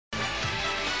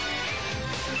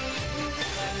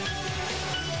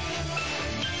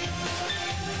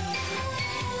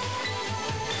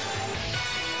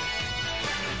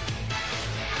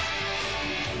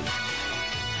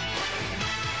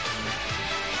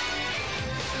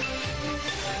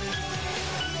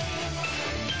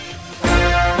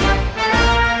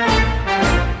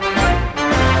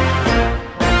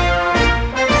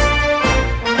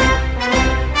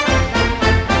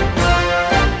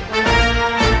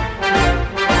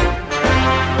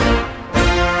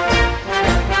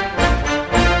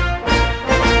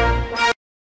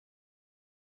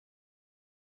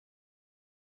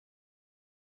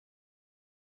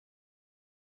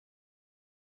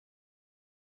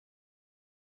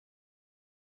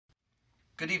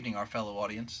Good evening, our fellow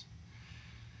audience.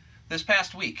 This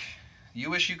past week,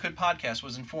 You Wish You Could podcast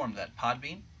was informed that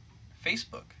Podbean,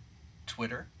 Facebook,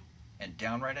 Twitter, and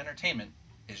Downright Entertainment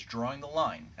is drawing the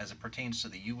line as it pertains to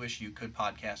the You Wish You Could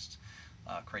podcast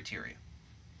criteria.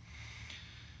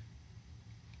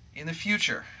 In the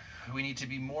future, we need to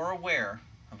be more aware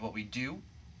of what we do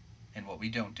and what we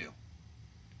don't do.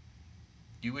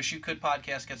 You Wish You Could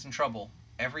podcast gets in trouble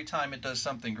every time it does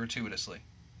something gratuitously.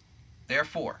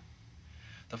 Therefore,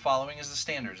 the following is the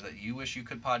standards that You Wish You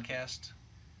Could podcast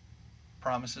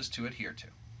promises to adhere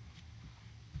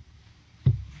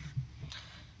to.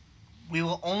 We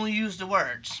will only use the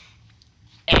words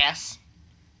ass,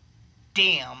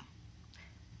 damn,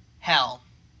 hell,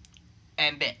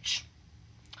 and bitch.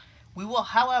 We will,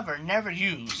 however, never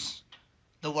use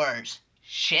the words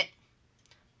shit,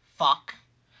 fuck,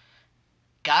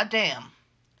 goddamn,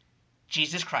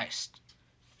 Jesus Christ,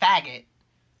 faggot,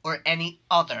 or any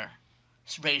other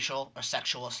racial or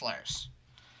sexual slurs.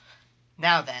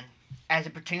 Now then, as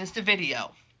it pertains to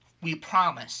video, we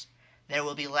promise there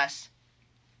will be less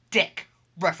dick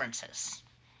references.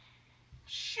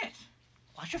 Shit.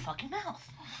 Watch your fucking mouth.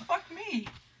 Fuck me.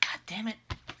 God damn it.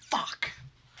 Fuck.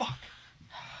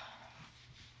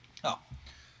 Oh,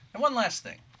 and one last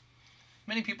thing.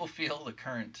 Many people feel the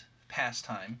current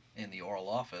pastime in the oral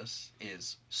office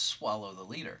is swallow the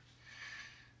leader.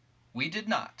 We did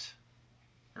not.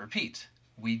 Repeat,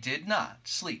 we did not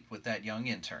sleep with that young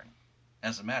intern.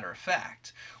 As a matter of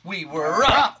fact, we were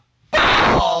up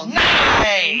all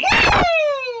night!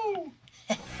 Woo!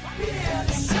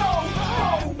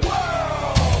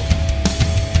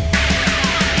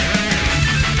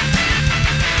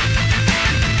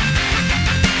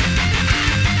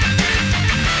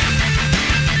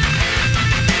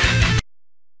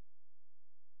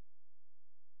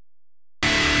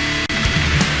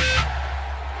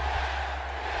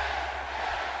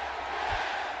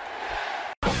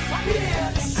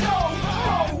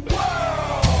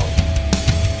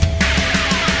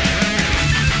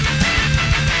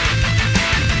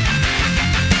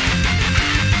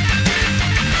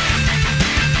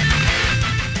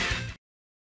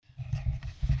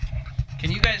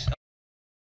 Can you guys...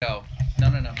 No.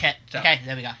 Okay,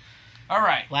 there we go. All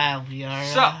right. Wow, we are...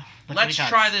 So, let's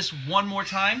try this one more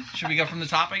time. Should we go from the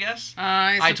top, I guess?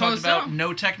 I talked about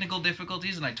no technical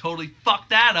difficulties, and I totally fucked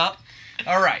that up.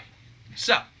 All right.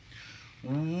 So,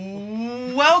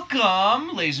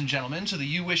 welcome, ladies and gentlemen, to the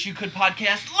You Wish You Could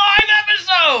podcast live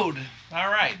episode.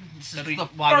 All right. This That's is the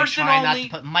why we first and try not only...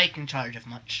 to put Mike in charge of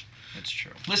much. That's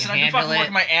true. Listen, You I've been fucking handle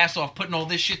working it. my ass off putting all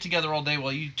this shit together all day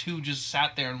while you two just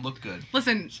sat there and looked good.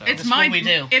 Listen, So- it's That's my what we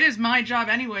do. It is my job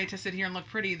anyway to sit here and look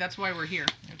pretty. That's why we're here.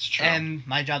 It's true. And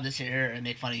my job is to sit here and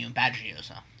make fun of you and badger you,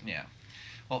 so... Yeah.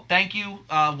 Well, thank you,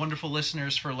 wonderful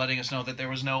listeners, for letting us know that there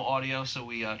was no audio, so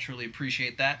we truly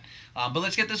appreciate that. But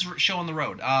let's get this show on the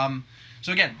road.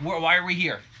 So again, why are we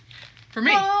here? For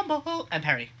me. And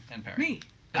Perry. And Perry. Me.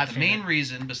 But God's the main favorite.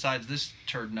 reason, besides this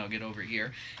turd nugget over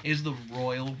here, is the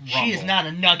Royal Rumble. She is not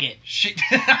a nugget. She...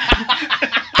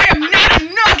 I am not a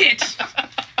nugget!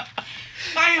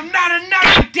 I am not a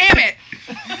nugget! Damn it!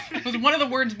 It was one of the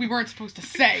words we weren't supposed to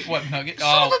say. What, nugget?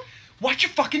 Son of Oh, watch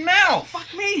your fucking mouth!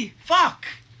 Fuck me. Fuck!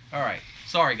 Alright,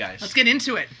 sorry guys. Let's get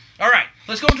into it. Alright,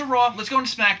 let's go into Raw, let's go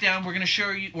into SmackDown. We're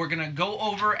gonna go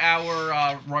over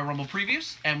our Royal Rumble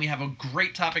previews, and we have a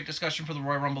great topic discussion for the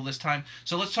Royal Rumble this time.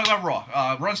 So let's talk about Raw.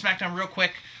 Raw and SmackDown real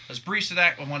quick. Let's breeze to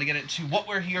that. I want to get into what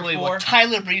we're here Wait, for. what?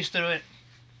 Tyler breezed through it.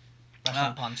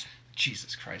 Wrestling puns.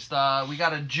 Jesus Christ. We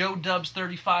got a Joe Dubs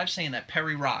 35 saying that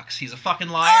Perry rocks. He's a fucking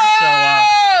liar,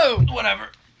 Oh! so whatever.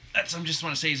 I just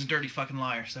want to say he's a dirty fucking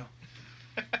liar, so.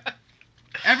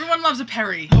 Everyone loves a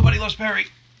Perry. Nobody loves Perry.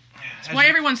 That's why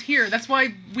everyone's here. That's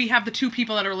why we have the two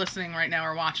people that are listening right now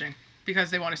or watching.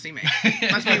 Because they want to see me.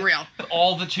 Let's be real.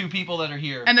 All the two people that are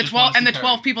here. And the just wanna 12 and see the Perry.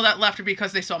 12 people that left are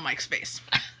because they saw Mike's face.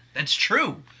 That's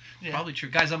true. Yeah. Probably true.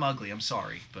 Guys, I'm ugly. I'm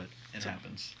sorry, but it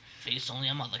happens. Face only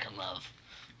a mother can love.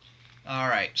 All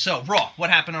right. So, Raw. What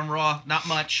happened on Raw? Not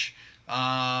much.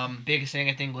 Biggest thing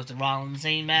I think was the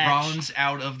Rollins-Zayn match. Rollins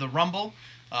out of the Rumble,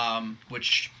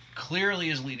 which clearly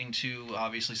is leading to,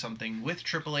 obviously, something with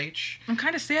Triple H. I'm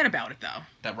kind of sad about it though.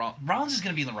 That Rollins is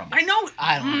going to be in the Rumble. I know.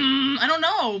 I don't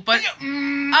know, but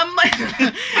I'm like,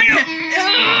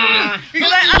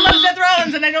 because I love Seth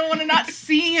Rollins and I don't want to not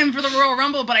see him for the Royal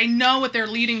Rumble, but I know what they're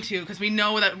leading to because we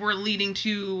know that we're leading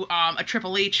to a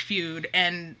Triple H feud,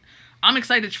 and I'm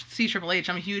excited to see Triple H.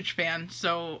 I'm a huge fan,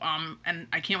 so and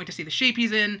I can't wait to see the shape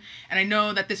he's in, and I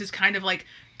know that this is kind of like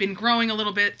been growing a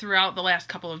little bit throughout the last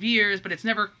couple of years, but it's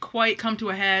never quite come to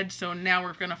a head, so now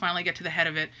we're going to finally get to the head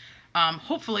of it.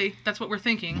 Hopefully, that's what we're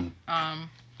thinking.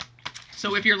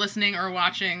 So if you're listening or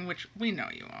watching, which we know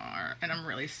you are, and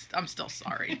I'm still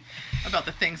sorry about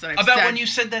the things that I've said. About when you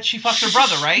said that she fucks her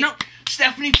brother, right? No.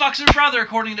 Stephanie fucks her brother,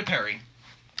 according to Perry.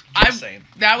 Just saying.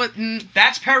 That was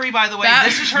That's Perry, by the way.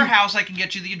 This is her house. I can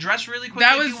get you the address really quick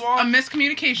that if was you want. a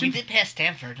miscommunication. We did pass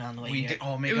Stanford on the way We here. did.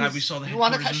 Oh my It God, was- we saw the You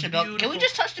want headquarters. to touch It the was building? Can we beautiful.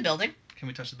 just touch the building? Can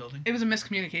we touch the building? It was a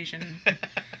miscommunication.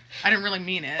 I didn't really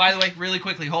mean it. By the way, really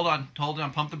quickly, hold on.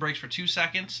 Pump the brakes for 2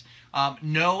 seconds.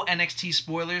 No NXT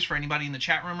spoilers for anybody in the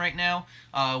chat room right now.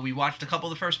 We watched a couple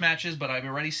of the first matches, but I've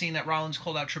already seen that Rollins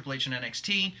called out Triple H in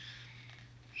NXT.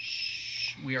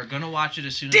 Shh. We are gonna watch it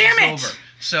as soon as Damn it's it! over.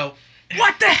 So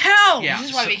What the hell? Yeah. This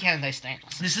is why so- we can't have nice things.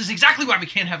 this is exactly why we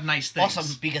can't have nice things.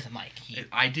 Also, because of Mike.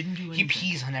 I didn't do anything. He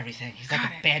pees on everything. He's like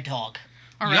Got a it. bad dog.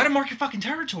 All You right. gotta mark your fucking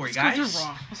territory, Let's guys. go through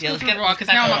Raw. Let's Yeah, go let's through get- Raw let's because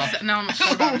get now back I'm to upset. Now I'm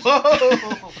upset about it.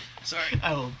 Whoa! Sorry.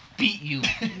 I will beat you.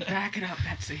 Back it up,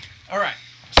 Betsy. All right.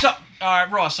 So,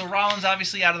 Raw. So Rollins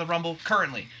obviously out of the Rumble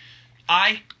currently.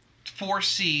 I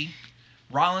foresee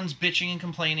Rollins bitching and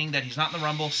complaining that he's not in the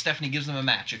Rumble. Stephanie gives them a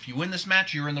match. If you win this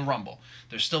match, you're in the Rumble.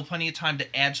 There's still plenty of time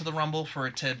to add to the Rumble for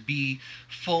it to be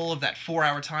full of that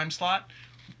 4-hour time slot.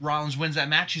 Rollins wins that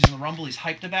match. He's in the Rumble. He's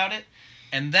hyped about it.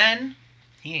 And then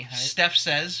He ain't hype. Steph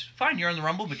says, fine, you're in the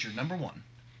Rumble, but you're number one.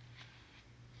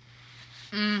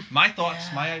 Mm. My thoughts.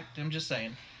 Yeah. I'm just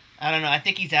saying. I don't know. I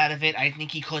think he's out of it. I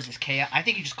think he causes chaos. I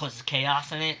think he just causes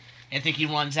chaos in it. I think he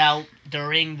runs out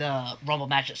during the Rumble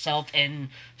match itself and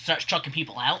starts chucking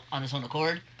people out on his own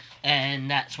accord. And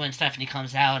that's when Stephanie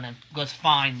comes out and goes,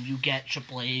 fine, you get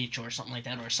Triple H or something like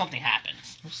that, or something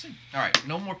happens. We'll see. All right.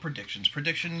 No more predictions.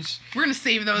 Predictions. We're gonna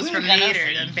save those We're for gonna later.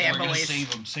 save The them. bad We're gonna boys. save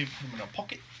them. Save them in a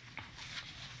pocket.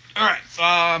 All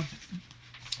right.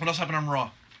 What else happened on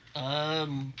Raw?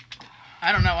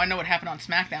 I don't know. I know what happened on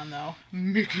SmackDown though.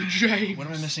 Mickey James. What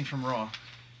am I missing from Raw?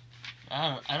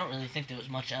 I don't really think there was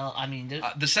much else. I mean,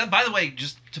 The Seth. By the way,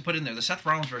 just to put in there, the Seth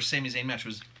Rollins versus Sami Zayn match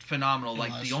was phenomenal. It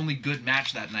Like was. the only good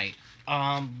match that night.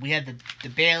 we had the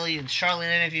Bailey and Charlotte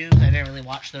interviews. I didn't really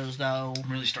watch those though. I'm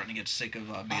really starting to get sick of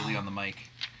Bailey on the mic.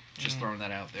 Just throwing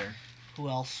that out there. Who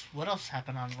else? What else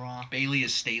happened on Raw? Bailey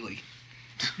is Staley.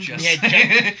 Just,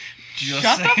 Yeah, just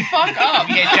Shut the fuck up.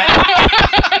 We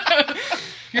had,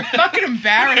 You're fucking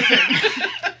embarrassing.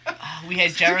 we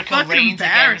had Jericho fucking Reigns again for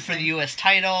embarrassing. the U.S.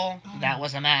 title. That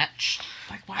was a match.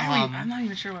 Like, why are Um, we? I'm not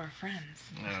even sure we're friends.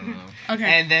 I don't know. Okay.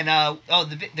 And then,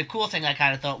 the cool thing I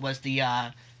kind of thought was the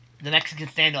Mexican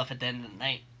standoff at the end of the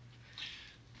night.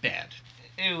 Bad.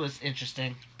 It was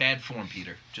interesting. Bad form,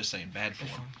 Peter. Just saying, bad form.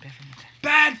 Bad form.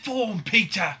 Bad form,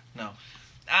 Peter. No.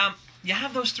 You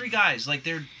have those three guys. Like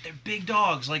they're big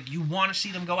dogs. Like you want to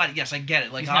see them go at it. Yes, I get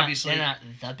it. Like obviously, They're not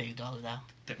the big dog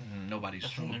though. nobody's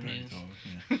That's so what it big is.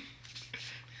 dog.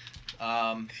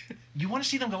 Yeah. You want to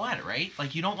see them go at it, right?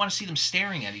 Like you don't want to see them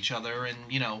staring at each other, and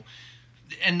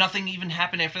and nothing even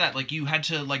happened after that. Like you had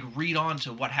to like read on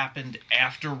to what happened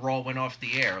after Raw went off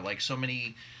the air. Like so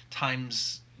many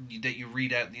times that you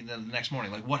read at the next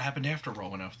morning, like what happened after Raw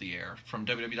went off the air from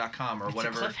WWE.com or It's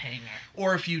whatever. a cliffhanger.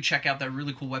 Or if you check out that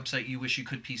really cool website,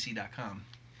 YouWishYouCouldPC.com.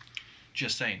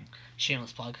 Just saying.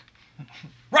 Shameless plug.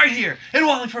 Right here in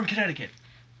Wallingford, Connecticut.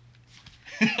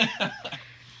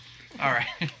 All right.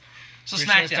 So We're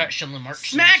gonna SmackDown. start shilling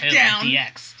merch. SmackDown?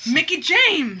 DX. Mickey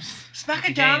James. SmackDown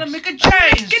and James. Micah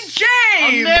James. Mickey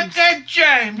James. Micah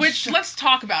James. Which let's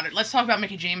talk about it. Let's talk about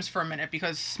Mickey James for a minute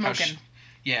because smoking.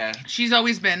 Yeah. She's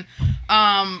always been.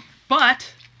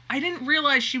 But I didn't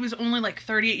realize she was only like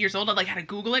 38 years old. I like had to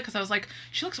Google it because I was like,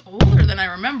 she looks older than I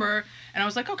remember. And I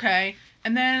was like, okay.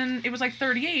 And then it was like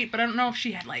 38, but I don't know if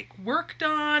she had like work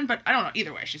done. But I don't know.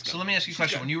 Either way, she's good. So let me ask you a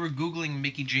question. good. When you were Googling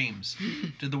Mickey James,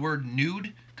 did the word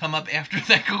nude come up after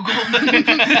that Google?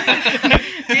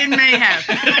 It may have.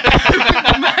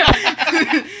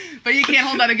 But you can't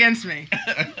hold that against me.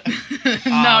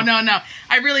 No.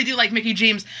 I really do like Mickey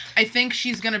James. I think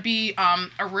she's going to be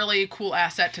a really cool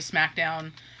asset to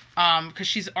SmackDown because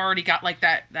she's already got like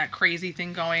that crazy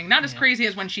thing going. Not as crazy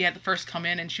as when she had the first come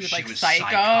in and she was like psycho.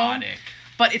 Psychotic.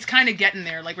 But it's kind of getting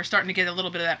there. Like we're starting to get a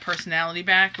little bit of that personality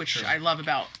back, which Sure. I love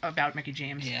about Mickey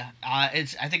James. Yeah. I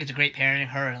think it's a great pairing.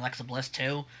 Her and Alexa Bliss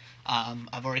too.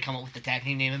 I've already come up with the tag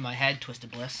team name in my head. Twisted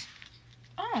Bliss.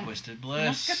 Oh, Twisted look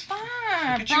Bliss. at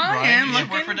that, Look at you, Brian. You should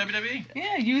work looking- for WWE.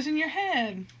 Yeah, using your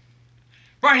head.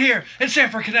 Right here in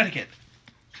Sanford, Connecticut.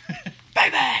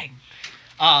 Bang bang.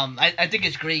 I think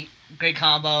it's great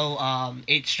combo.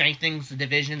 It strengthens the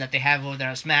division that they have over there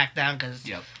on SmackDown because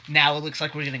Yep. now it looks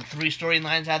like we're getting 3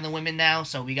 storylines out of the women now.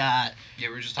 So we got Yeah,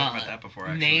 we were just talking about that before,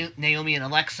 actually. Naomi and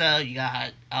Alexa. You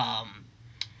got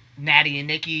Natty and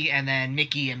Nikki, and then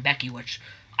Mickey and Becky, which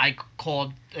I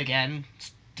called again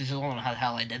don't know how the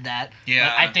hell I did that. Yeah,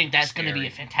 But I think that's going to be scary.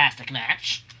 a fantastic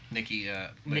match. Nikki,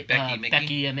 Ni- Becky, Mickey.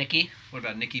 Becky and Mickey. What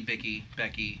about Nikki, Bicky,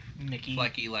 Becky, Mickey.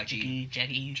 Flecky, Lecky,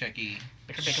 Jackie. Checky?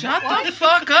 Shut the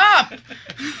fuck up!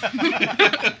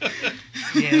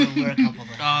 Yeah, we're a couple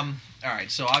of them. All right.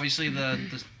 So obviously the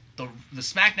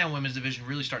SmackDown Women's Division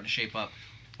really starting to shape up.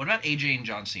 What about AJ and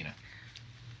John Cena?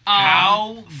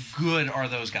 How good are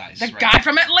those guys? The right guy now?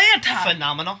 from Atlanta.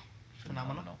 Phenomenal.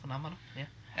 Yeah.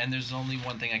 And there's only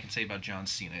one thing I can say about John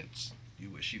Cena. It's you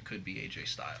wish you could be AJ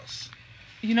Styles.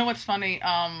 You know what's funny?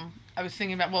 I was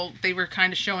thinking about, well, they were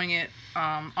kind of showing it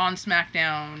on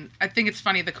SmackDown. I think it's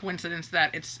funny, the coincidence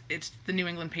that it's the New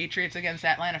England Patriots against the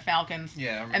Atlanta Falcons. Yeah.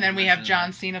 I remember And then we you have mentioning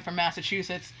John Cena from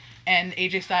Massachusetts and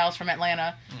AJ Styles from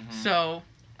Atlanta. Mhm. So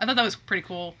I thought that was pretty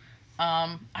cool. I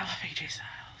love AJ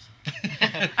Styles.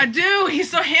 that. I do.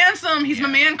 He's so handsome. He's my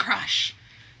Yeah. man crush.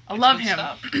 I It's love good him.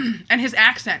 stuff. And his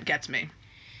accent gets me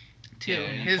too.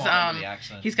 Yeah, you His fall in with the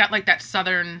accent. he's got like that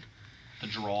southern. The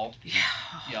drawl. Yeah.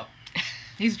 Yep.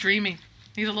 He's dreamy.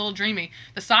 He's a little dreamy.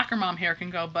 The soccer mom hair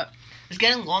can go, but It's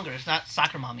getting longer. It's not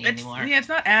soccer mommy it's anymore. yeah, it's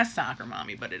not as soccer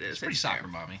mommy, but it is. It's pretty It's soccer there.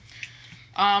 mommy.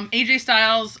 AJ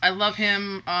Styles, I love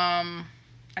him.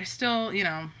 I still,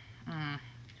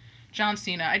 John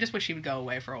Cena. I just wish he would go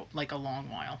away for like a long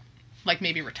while, like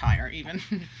maybe retire even,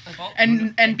 Well,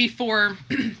 and before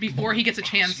he gets a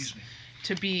chance Excuse me.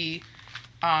 to be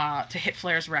to hit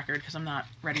Flair's record, because I'm not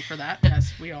ready for that.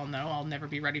 As we all know, I'll never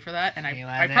be ready for that, and You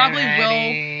I wasn't probably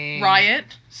ready. will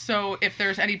riot. So if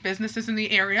there's any businesses in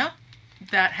the area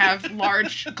that have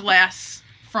large glass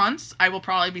fronts, I will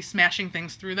probably be smashing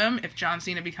things through them if John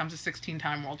Cena becomes a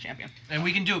 16-time world champion. And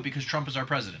we can do it because Trump is our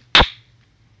president.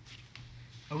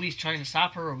 Are we trying to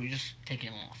stop her, or are we just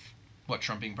taking him off? What,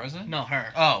 Trump being president? No,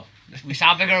 her. Oh. We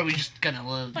stopping her, or are we just gonna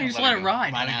live? No, you just let let it it go.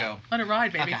 ride. Let it Right go. Let it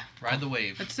ride, baby. Okay. Ride the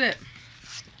wave. That's it.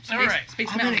 All right. Space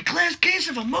I'm in a Mountain. glass case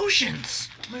of emotions.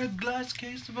 I'm in a glass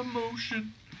case of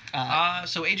emotion. Uh,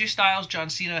 So AJ Styles, John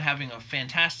Cena having a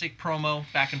fantastic promo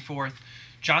back and forth.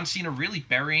 John Cena really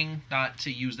burying, not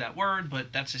to use that word,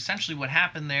 but that's essentially what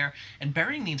happened there, and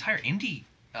burying the entire indie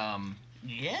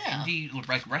yeah.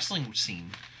 like wrestling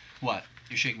scene. What?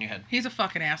 You're shaking your head. He's a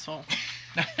fucking asshole.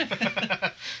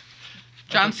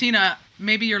 John Cena,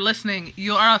 maybe you're listening.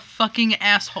 You are a fucking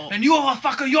asshole. And you are a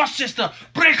fucker, your sister.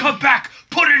 Break her back.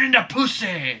 Put it in the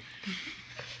pussy.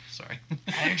 Sorry.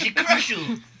 And she crush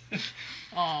you.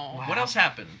 Oh. Wow. What else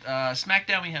happened?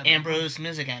 SmackDown we had Ambrose,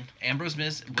 Miz again. Ambrose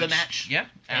Miz. Good match. Yeah,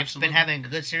 They've absolutely. been having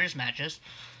good serious matches.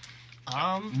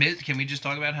 Miz, can we just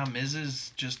talk about how Miz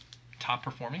is just top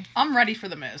performing? I'm ready for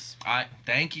The Miz.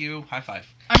 Thank you. High five.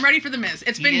 I'm ready for The Miz.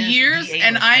 It's He been is years, the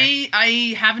and A-lister.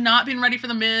 I have not been ready for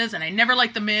The Miz, and I never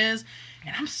liked The Miz,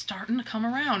 and I'm starting to come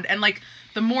around. And, like,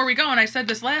 the more we go, and I said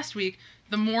this last week,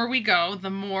 the more we go, the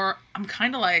more I'm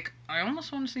kind of like, I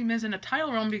almost want to see Miz in a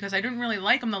title run, because I didn't really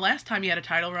like him the last time he had a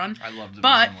title run. I loved the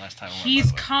But Miz in the last title run,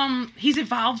 he's by the way. he's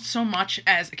evolved so much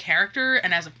as a character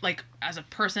and as a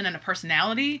person and a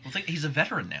personality. Well, he's a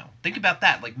veteran now. Think about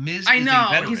that. Like Miz I is know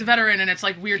a veteran. he's a veteran, and it's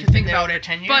like weird He's to been think there about over it.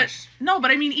 10 But years. no,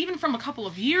 but I mean, even from a couple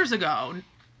of years ago,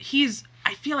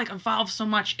 I feel like evolved so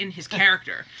much in his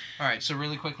character. All right, so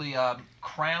really quickly,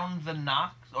 Crown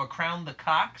the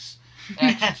Cox.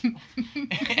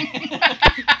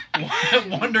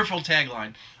 Wonderful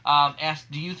tagline.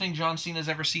 Asked, do you think John Cena's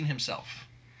ever seen himself?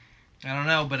 I don't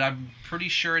know, but I'm pretty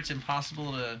sure it's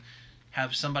impossible to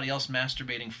have somebody else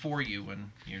masturbating for you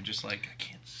when you're just like, I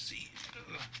can't see it.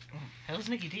 How's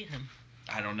Nikki dating him?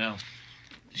 I don't know.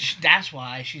 That's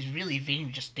why she's really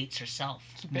vain. Just dates herself.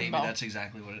 Maybe Bimbo. that's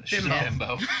exactly what it is. She's Bimbo. a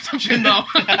bimbo. Bimbo.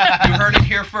 You heard it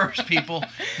here first, people.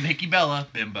 Nikki Bella,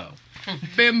 bimbo.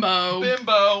 Bimbo.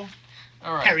 Bimbo.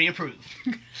 All right. Harry approved.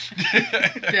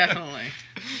 Definitely.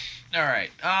 All right.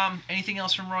 Anything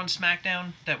else from Raw and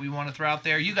SmackDown that we want to throw out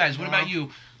there? You guys, what about you?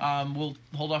 We'll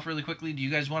hold off really quickly. Do you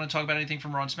guys want to talk about anything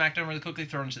from Raw and SmackDown really quickly?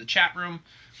 Throw it into the chat room.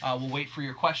 We'll wait for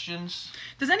your questions.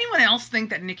 Does anyone else think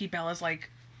that Nikki Bella's like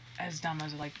as dumb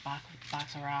as like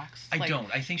Box of Rocks? I Like, don't.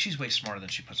 I think she's way smarter than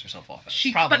she puts herself off as.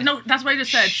 She, Probably. but no, that's what I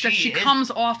just said. That She she is- comes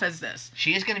off as this.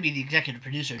 She is going to be the executive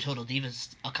producer of Total Divas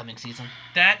upcoming season.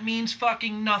 That means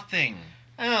fucking nothing.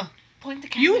 Oh, point the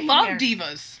camera You in love there.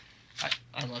 divas.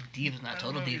 I love divas, not I don't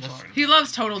Total know what you're Divas. talking about. He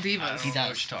loves Total I don't Divas. He know does.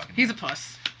 what you're talking He's a about.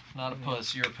 puss. Not a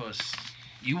puss. You're a puss.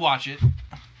 You watch it.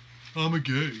 I'm a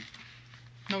gay.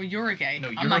 No, you're a gay. No,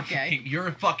 you're I'm not gay. You're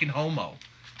a fucking homo.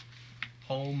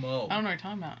 Homo. I don't know what you're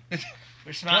talking about.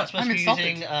 We're not supposed I'm to be insulted.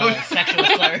 using sexual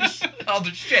slurs. Oh,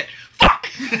 the shit. Fuck.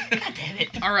 God damn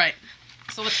it. All right.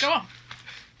 So let's go on.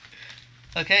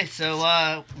 Okay, so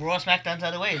Raw SmackDown's out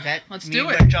of the way. Is that Let's mean do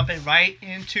we're it. jumping right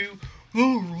into the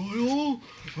Royal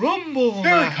Rumble.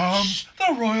 Here it match. comes,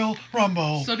 the Royal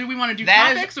Rumble. So do we want to do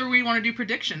That is- topics or we want to do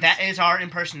predictions? That is our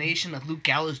impersonation of Luke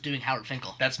Gallows doing Howard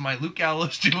Finkel. That's my Luke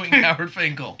Gallows doing Howard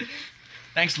Finkel.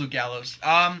 Thanks, Luke Gallows.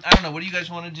 I don't know. What do you guys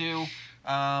want to do?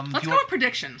 Let's go with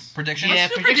predictions. predictions. Yeah,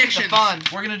 do predictions are predictions.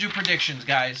 fun. We're gonna do predictions,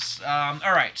 guys.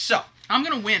 All right. So I'm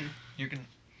gonna win. you're gonna.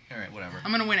 All right. Whatever.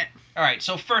 I'm gonna win it. All right.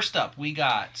 So first up, we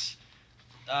got.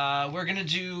 We're gonna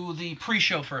do the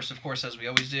pre-show first, of course, as we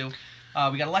always do.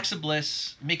 We got Alexa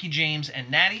Bliss, Mickie James,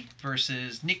 and Natty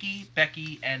versus Nikki,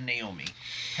 Becky, and Naomi.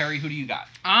 Perry, who do you got?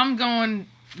 I'm going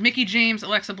Mickie James,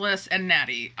 Alexa Bliss, and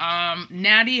Natty.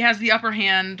 Natty has the upper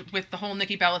hand with the whole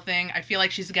Nikki Bella thing. I feel like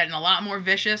she's getting a lot more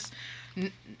vicious.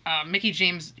 Mickie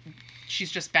James,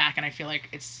 she's just back, and I feel like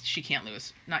she can't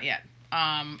lose. Not yet.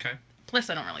 Okay. Bliss,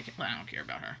 I don't care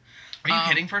about her. Are you Um,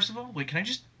 kidding? First of all, wait. Can I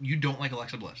just? You don't like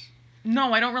Alexa Bliss?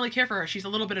 No, I don't really care for her. She's a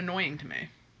little bit annoying to me.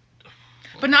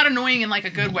 But not annoying in like a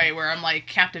good way where I'm like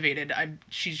captivated.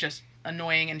 She's just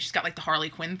annoying and she's got like the Harley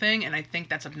Quinn thing and I think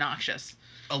that's obnoxious.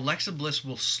 Alexa Bliss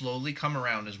will slowly come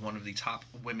around as one of the top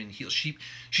women heels.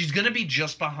 She's gonna be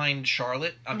just behind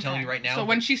Charlotte. I'm telling you right now. So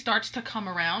when she starts to come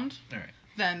around, all right,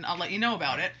 then I'll let you know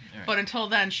about it. All right. But until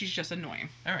then, she's just annoying.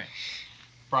 all right.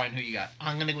 Brian, who you got?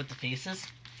 I'm gonna go with the faces.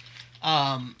 Go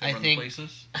I run the think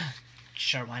places.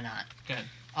 sure, why not? Go ahead.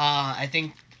 I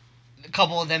think a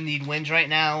couple of them need wins right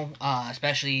now,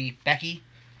 especially Becky.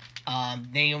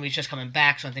 Naomi's just coming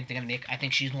back, so I think I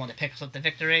think she's the one that picks up the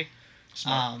victory.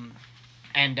 Smart.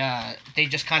 And they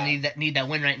just kind of need that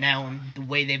win right now. And the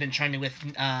way they've been trending with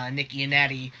Nikki and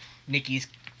Natty, Nikki's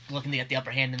looking to get the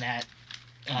upper hand in that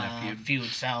In that feud.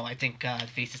 So I think the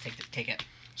faces take it.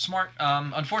 Smart.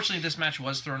 Unfortunately, this match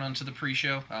was thrown onto the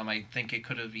pre-show. I think it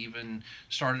could have even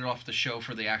started off the show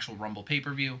for the actual Rumble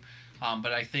pay-per-view.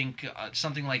 But I think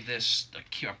something like this,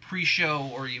 a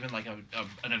pre-show or even like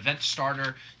an event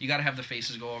starter, you got to have the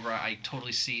faces go over. I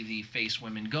totally see the face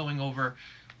women going over.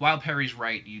 While Perry's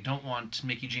right, you don't want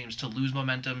Mickie James to lose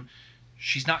momentum.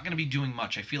 She's not going to be doing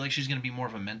much. I feel like she's going to be more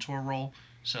of a mentor role.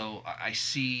 So I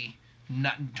see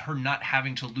her not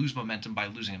having to lose momentum by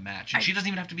losing a match. And she doesn't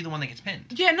even have to be the one that gets pinned.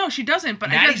 Yeah, no, she doesn't. But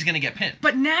Natty's going to get pinned.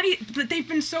 But they've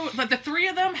been so like the three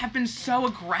of them have been so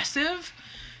aggressive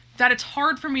that it's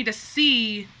hard for me to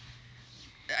see.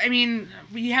 I mean,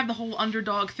 we have the whole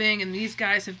underdog thing, and these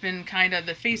guys have been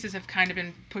the faces have kind of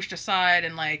been pushed aside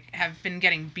and like have been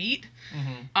getting beat.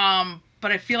 Mm-hmm.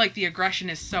 But I feel like the aggression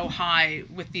is so high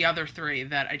with the other three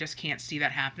that I just can't see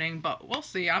that happening. But we'll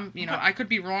see. I could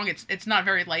be wrong. It's not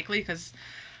very likely because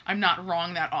I'm not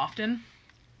wrong that often.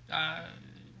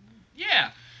 Yeah.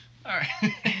 All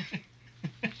right.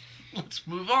 Let's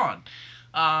move on.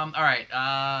 All right.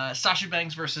 Sasha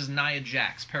Banks versus Nia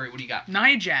Jax. Perry, what do you got?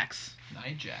 Nia Jax.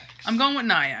 Nia Jax. I'm going with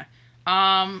Nia.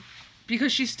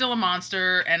 Because she's still a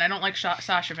monster, and I don't like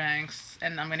Sasha Banks,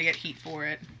 and I'm gonna get heat for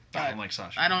it. But I don't like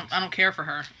Sasha. I don't care for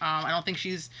her. I don't think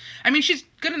she's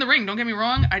good in the ring. Don't get me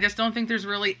wrong. I just don't think there's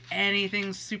really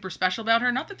anything super special about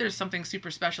her. Not that there's something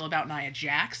super special about Nia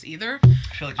Jax either.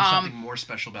 I feel like there's something more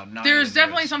special about Nia. There's than there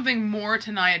definitely is. something more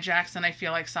to Nia Jax than I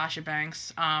feel like Sasha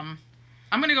Banks. I'm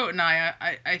gonna go with Nia.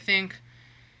 I think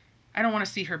I don't want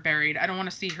to see her buried. I don't want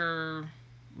to see her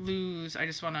lose. I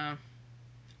just want to.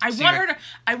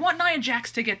 I want Nia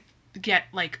Jax to get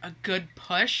like a good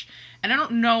push, and I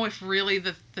don't know if really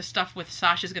the stuff with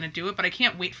Sasha's gonna do it, but I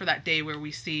can't wait for that day where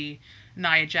we see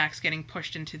Nia Jax getting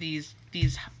pushed into these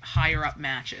higher up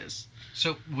matches.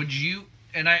 So would you?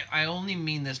 And I only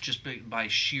mean this just by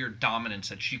sheer dominance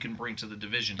that she can bring to the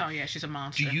division. Oh yeah, she's a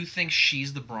monster. Do you think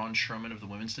she's the Braun Strowman of the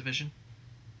women's division?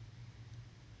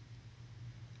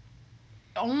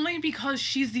 Only because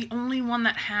she's the only one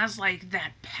that has like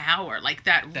that power, like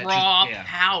that That raw just- yeah.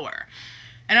 power.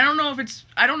 And I don't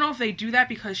know if they do that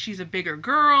because she's a bigger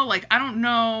girl. Like I don't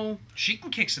know. She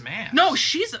can kick some ass. No,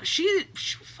 she'll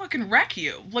fucking wreck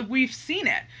you. Like we've seen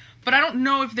it. But I don't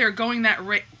know if they're going that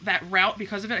route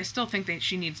because of it. I still think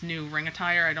she needs new ring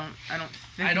attire. I don't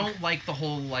think. I don't like the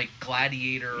whole like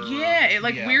gladiator. Yeah, it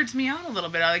weirds me out a little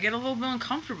bit. I get a little bit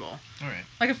uncomfortable. All right.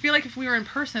 Like I feel like if we were in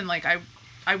person, like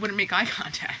I wouldn't make eye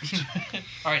contact.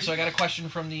 All right. So I got a question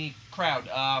from the crowd.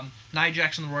 Nia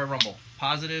Jax in the Royal Rumble.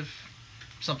 Positive.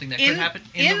 Something that could happen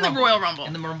in the Royal Rumble.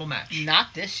 In the Rumble match. Not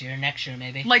this year, next year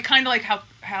maybe. Like kind of like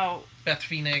how Beth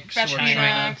Phoenix Beth or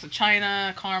Phoenix,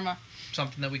 China, Karma.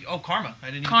 something that we. Oh, Karma. I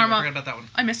didn't even Karma. I forgot about that one.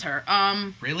 I miss her.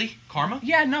 Really? Karma?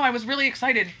 Yeah, no, I was really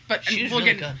excited, but She was we'll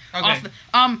really get good. off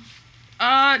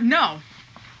Okay.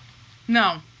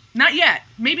 no, not yet.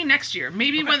 Maybe next year.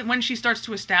 Maybe Okay. when she starts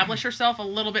to establish herself a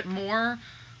little bit more.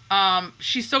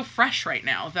 She's so fresh right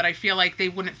now that I feel like they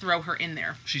wouldn't throw her in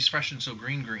there. She's fresh and so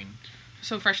green.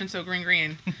 so fresh and so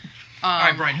green. All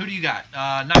right, Brian, who do you got?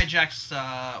 Nia Jax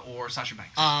or Sasha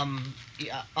Banks?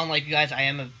 Yeah, unlike you guys, I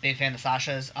am a big fan of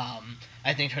Sasha's.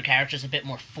 I think her character's a bit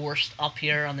more forced up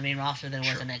here on the main roster than it was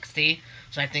Sure. in NXT,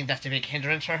 so I think that's a big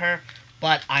hindrance for her.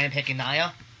 But I am picking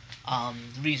Nia.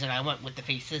 The reason I went with the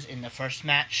faces in the first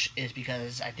match is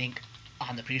because I think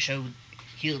on the pre-show,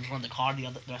 heels run the card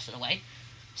the rest of the way.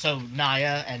 So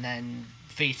Nia and then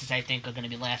faces, I think, are going to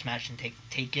be last match and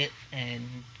take it and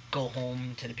go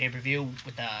home to the pay-per-view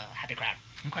with a happy crowd.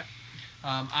 Okay.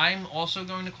 I'm also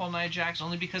going to call Nia Jax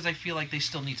only because I feel like they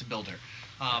still need to build her.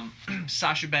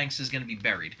 Sasha Banks is going to be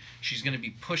buried. She's going to be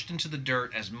pushed into the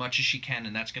dirt as much as she can,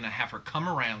 and that's going to have her come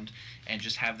around and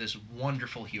just have this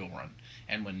wonderful heel run.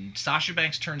 And when Sasha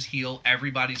Banks turns heel,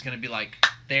 everybody's going to be like,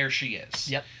 there she is.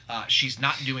 Yep. She's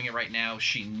not doing it right now.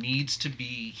 She needs to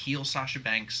be heel Sasha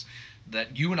Banks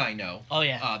that you and I know. Oh,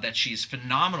 yeah. That she's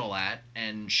phenomenal at,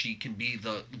 and she can be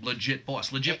the legit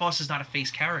boss. Legit boss is not a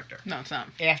face character. No, it's not.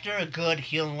 After a good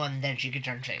heel run, then she could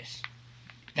turn face.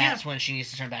 That's when she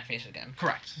needs to turn back face again.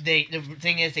 Correct. The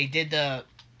thing is, they did the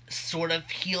sort of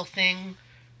heel thing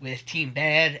with Team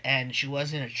Bad, and she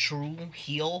wasn't a true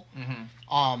heel.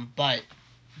 Mm-hmm. But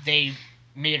they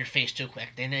made her face too quick.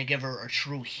 They didn't give her a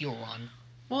true heel run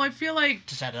Well, I feel like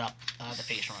to set it up, the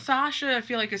face run. Sasha, I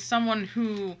feel like, is someone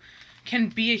who can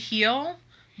be a heel,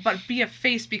 but be a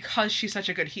face because she's such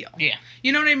a good heel. Yeah.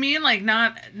 You know what I mean? Like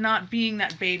not being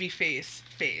that baby face.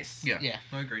 Yeah. Yeah.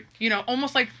 I agreed. You know,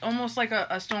 almost like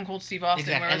a Stone Cold Steve Austin,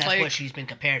 Exactly, where and it's that's like, what she's been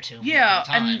compared to. yeah,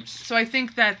 many and times. so I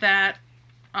think that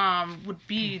would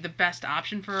be the best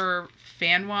option for her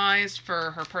fan wise,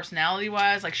 for her personality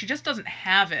wise. Like, she just doesn't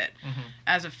have it Mm-hmm.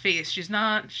 as a face. She's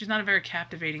not a very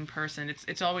captivating person.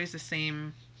 It's always the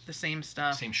same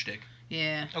stuff. Same shtick.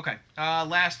 Yeah. Okay.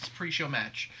 Last pre-show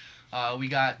match. We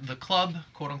got the Club,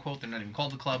 quote unquote. They're not even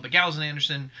called the Club, but Gallows and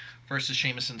Anderson versus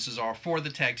Sheamus and Cesaro for the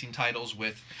tag team titles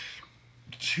with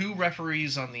 2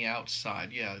 referees on the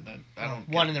outside. Yeah, I don't.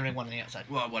 One in the ring, one on the outside.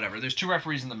 Well, whatever. There's 2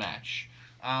 referees in the match.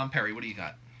 Perry, what do you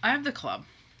got? I have the Club.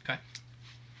 Okay.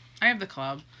 I have the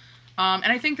Club. And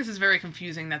I think this is very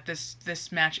confusing that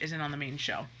this match isn't on the main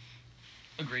show.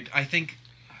 Agreed. I think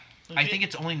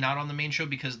it's only not on the main show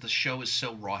because the show is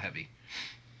so Raw heavy.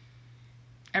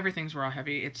 Everything's Raw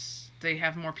heavy. They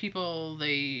have more people.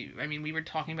 We were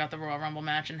talking about the Royal Rumble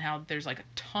match and how there's like a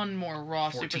ton more Raw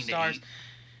 14 to superstars. 8.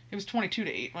 It was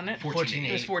 22-8, wasn't it? 14 to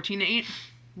It was 14-8.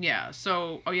 Yeah.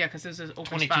 So, because this is open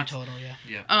 22 spots. total, yeah.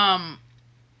 Yeah.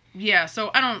 Yeah.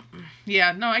 So I don't.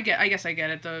 Yeah. No, I guess I get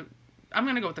it. I'm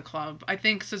gonna go with the Club. I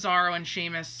think Cesaro and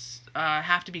Sheamus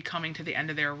have to be coming to the end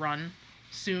of their run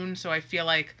soon. So I feel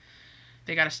like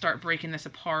they got to start breaking this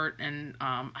apart, and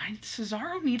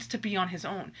Cesaro needs to be on his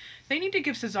own. They need to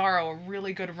give Cesaro a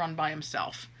really good run by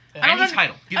himself. Yeah. Any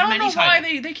title. Give I him don't know any why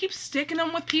title. they keep sticking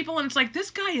him with people, and it's like,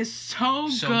 this guy is so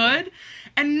So good,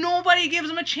 and nobody gives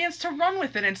him a chance to run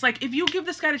with it. And it's like, if you give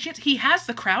this guy a chance, he has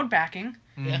the crowd backing.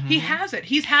 Yeah. Mhm. He has it.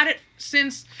 He's had it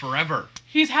since Forever.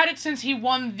 he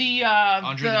won the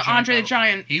Andre the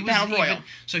Giant He was Battle Royal.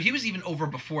 he was even over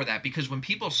before that because when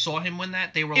people saw him win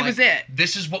that, they were like, It was it.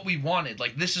 "This is what we wanted.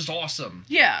 Like, this is awesome."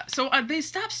 Yeah, so they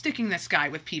stop sticking this guy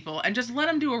with people and just let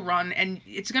him do a run, and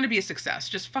it's going to be a success.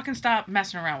 Just fucking stop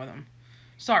messing around with him.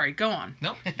 Sorry, go on.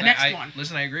 No. Next one.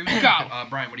 Listen, I agree with you. Go.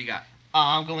 Brian, what do you got?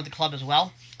 I'm going with the Club as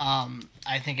well.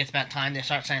 I think it's about time they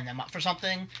start signing them up for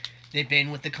something. They've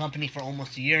been with the company for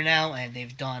almost a year now, and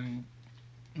they've done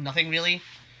nothing really.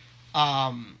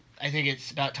 I think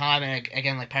it's about time, and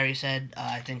again, like Perry said,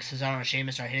 I think Cesaro and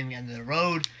Sheamus are hitting the end of the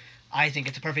road. I think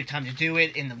it's a perfect time to do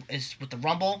it with the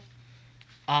Rumble.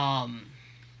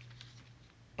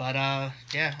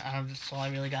 That's all I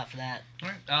really got for that. All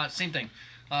right. Same thing.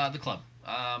 The Club.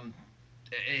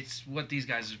 It's what these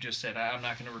guys have just said. I'm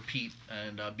not going to repeat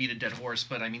and beat a dead horse,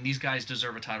 but I mean, these guys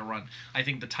deserve a title run. I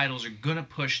think the titles are going to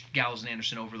push Gallows and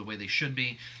Anderson over the way they should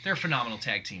be. They're a phenomenal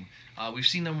tag team. We've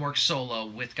seen them work solo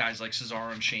with guys like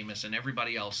Cesaro and Sheamus and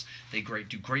everybody else. They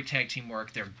do great tag team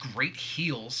work. They're great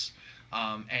heels,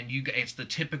 and it's the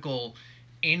typical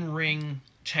in-ring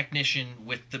technician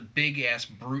with the big-ass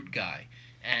brute guy,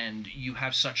 and you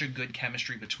have such a good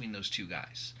chemistry between those two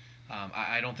guys.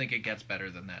 I don't think it gets better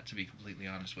than that, to be completely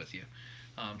honest with you.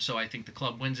 So I think the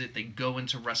Club wins it. They go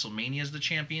into WrestleMania as the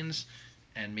champions,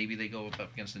 and maybe they go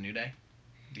up against the New Day.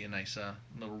 Be a nice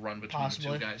little run between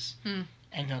Possibly. the two guys.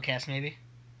 And no cast, maybe.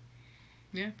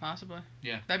 Yeah, possibly.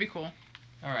 Yeah. That'd be cool.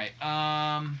 All right.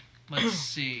 Let's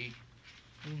see.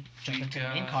 Jump into the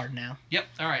main got- card now. Yep.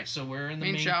 All right. So we're in the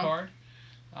Main main show. card.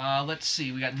 Let's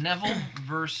see. We got Neville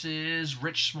versus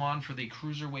Rich Swann for the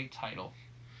Cruiserweight title.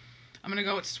 I'm going to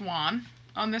go with Swan.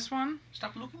 on this one.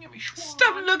 Stop looking at me, Schwan.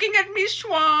 Stop looking at me,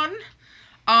 Schwan.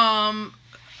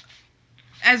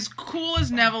 As cool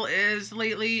as Neville is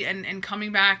lately, and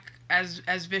coming back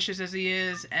as vicious as he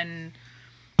is, and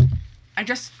I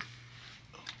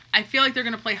feel like they're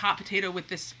gonna play hot potato with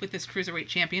this cruiserweight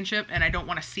championship, and I don't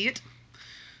want to see it.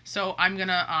 So I'm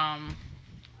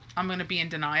gonna be in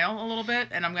denial a little bit,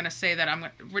 and I'm gonna say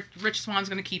that Rich Swan's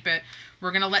gonna keep it.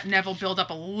 We're gonna let Neville build up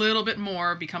a little bit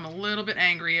more, become a little bit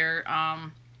angrier,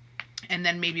 and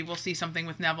then maybe we'll see something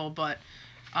with Neville. But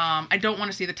I don't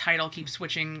want to see the title keep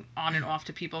switching on and off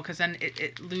to people, because then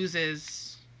it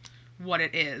loses what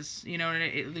it is. You know,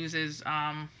 it loses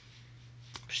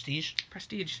Prestige.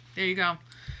 prestige. There you go.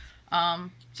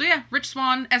 So yeah, Rich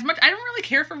Swann. As much I don't really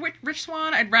care for Rich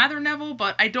Swann. I'd rather Neville,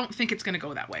 but I don't think it's gonna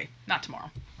go that way. Not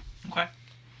tomorrow. Okay.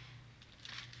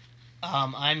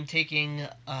 I'm taking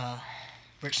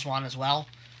Rich Swann as well.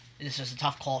 This is a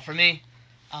tough call for me.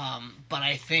 But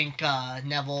I think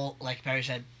Neville, like Barry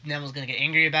said, Neville's going to get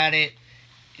angry about it.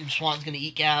 Swann's going to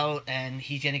eke out, and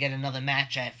he's going to get another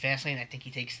match at Fastlane. I think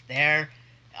he takes it there,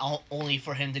 only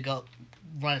for him to go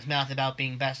run his mouth about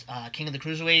being best king of the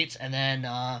cruiserweights. And then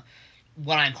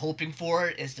what I'm hoping for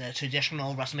is the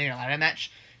traditional WrestleMania ladder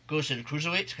match goes to the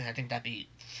cruiserweights, because I think that'd be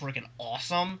freaking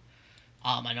awesome.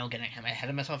 I know I'm getting ahead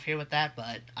of myself here with that,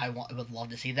 but I would love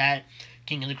to see that.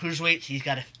 King of the cruiserweights, he's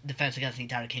got a defense against the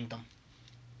entire kingdom.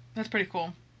 That's pretty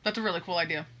cool. That's a really cool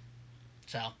idea.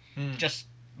 So, just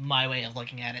my way of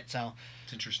looking at it. So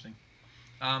it's interesting.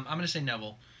 I'm going to say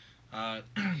Neville.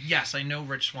 Yes, I know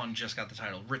Rich Swann just got the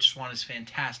title. Rich Swann is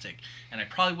fantastic, and I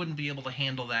probably wouldn't be able to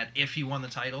handle that if he won the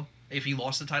title. If he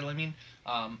lost the title, I mean.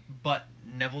 But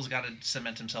Neville's got to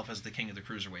cement himself as the king of the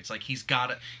cruiserweights. Like, he's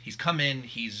come in,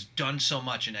 he's done so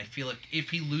much, and I feel like if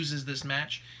he loses this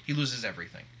match, he loses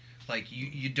everything. Like,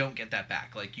 you don't get that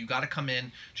back. Like, you got to come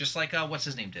in, just like, what's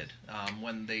his name did,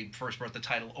 when they first brought the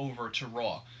title over to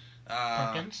Raw.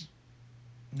 Perkins?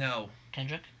 No.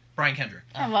 Kendrick? Brian Kendrick.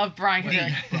 I love Brian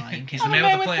Kendrick. Brian He's the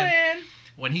man with the plan.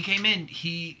 When he came in,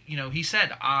 he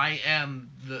said, I am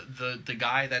the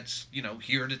guy that's,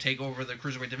 here to take over the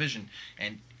cruiserweight division.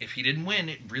 And if he didn't win,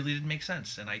 it really didn't make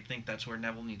sense. And I think that's where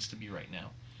Neville needs to be right now.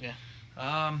 Yeah.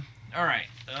 All right.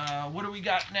 What do we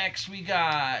got next? We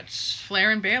got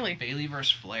Flair and Bayley. Bayley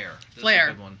versus Flair. This Flair.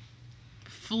 is a good one.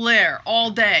 Flair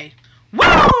all day.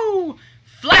 Woo!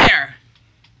 Flair.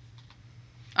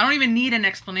 I don't even need an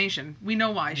explanation. We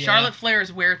know why. Yeah. Charlotte Flair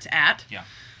is where it's at.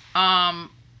 Yeah.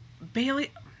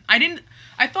 Bayley.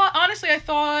 I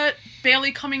thought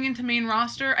Bayley coming into main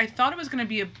roster, I thought it was going to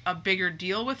be a bigger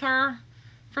deal with her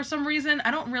for some reason.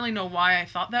 I don't really know why I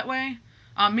thought that way.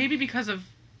 Maybe because of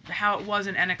how it was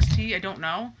in NXT. I don't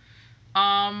know.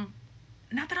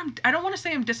 Not that I don't want to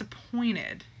say I'm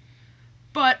disappointed,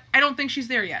 but I don't think she's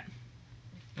there yet.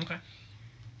 Okay.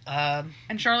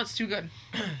 And Charlotte's too good.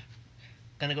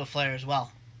 Gonna go Flair as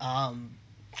well.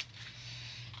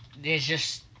 There's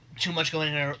just too much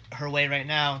going her way right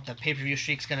now. The pay-per-view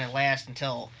streak's gonna last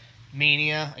until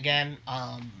Mania again.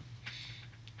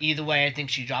 Either way, I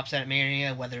think she drops out at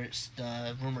Mania, whether it's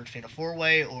the rumored Fatal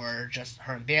 4-Way or just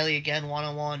her and Bayley again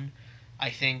one-on-one.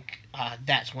 I think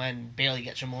that's when Bayley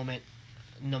gets her moment,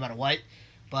 no matter what.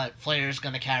 But Flair's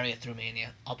gonna carry it through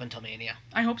Mania, up until Mania.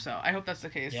 I hope so. I hope that's the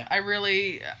case. Yeah. I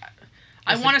really...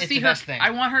 I want to see her.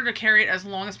 I want her to carry it as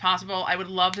long as possible. I would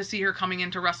love to see her coming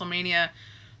into WrestleMania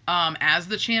as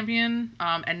the champion.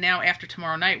 And now after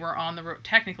tomorrow night, we're on the road,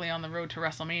 technically on the road to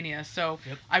WrestleMania. So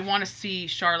Yep. I want to see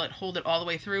Charlotte hold it all the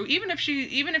way through. Even if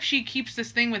she keeps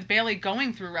this thing with Bayley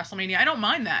going through WrestleMania, I don't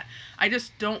mind that. I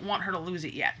just don't want her to lose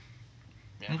it yet.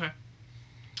 Yeah. Okay.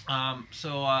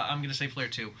 So I'm going to say Flair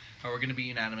too. We're going to be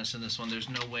unanimous in this one. There's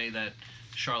no way that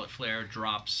Charlotte Flair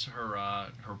drops her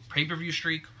pay-per-view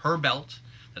streak, her belt.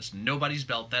 That's nobody's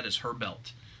belt. That is her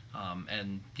belt.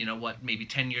 And you know what? Maybe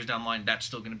 10 years down the line, that's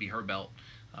still going to be her belt.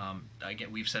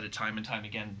 Again, we've said it time and time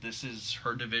again. This is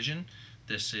her division.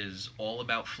 This is all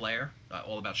about Flair,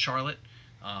 all about Charlotte.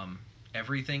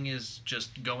 Everything is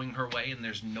just going her way, and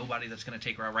there's nobody that's going to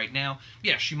take her out right now.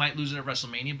 Yeah, she might lose it at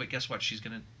WrestleMania, but guess what? She's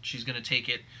gonna take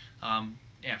it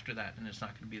after that, and it's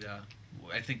not going to be the.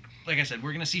 I think, like I said,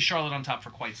 we're going to see Charlotte on top for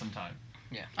quite some time.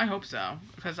 Yeah. I hope so,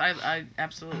 because I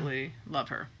absolutely love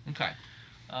her. Okay.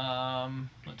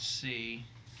 Let's see.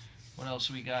 What else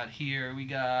we got here? We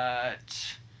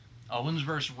got Owens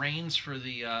versus Reigns for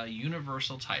the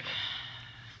Universal title.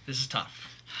 This is tough.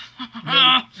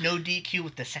 No DQ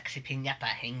with the sexy piñata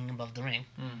hanging above the ring.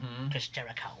 Mm-hmm. Chris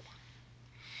Jericho.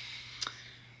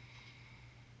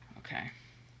 Okay.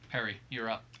 Perry, you're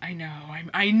up. I know.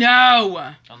 I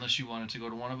know. Unless you wanted to go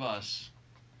to one of us.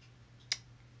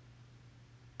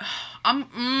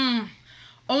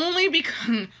 Only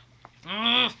because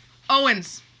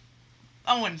Owens.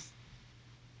 Owens?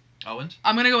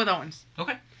 I'm gonna go with Owens.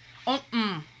 Okay.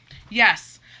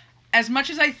 Yes. As much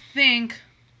as I think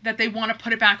that they want to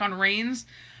put it back on Reigns,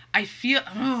 I feel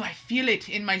it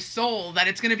in my soul that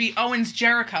it's gonna be Owens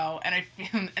Jericho, and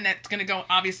and that's gonna go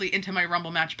obviously into my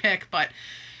Rumble match pick, but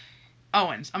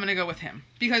Owens. I'm gonna go with him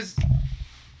because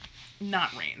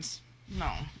not Reigns.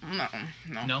 No.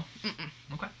 No. Mm-mm.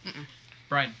 Okay. Mm-mm.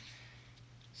 Brian.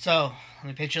 So, let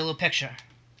me paint you a little picture.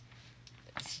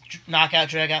 It's knockout,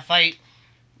 drag out fight.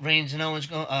 Reigns and Owens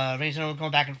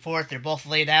going back and forth. They're both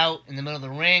laid out in the middle of the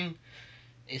ring.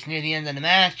 It's near the end of the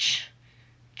match.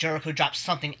 Jericho drops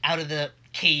something out of the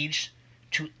cage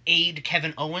to aid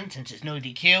Kevin Owens since it's no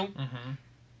DQ Mm-hmm.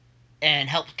 and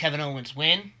help Kevin Owens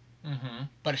win. Mm-hmm.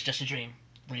 But it's just a dream.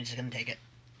 Reigns is going to take it.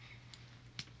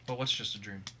 But what's just a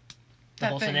dream? The That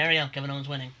whole thing. scenario, Kevin Owens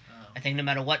winning. Oh. I think no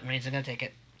matter what, Reigns is going to take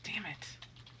it. Damn it.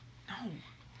 No.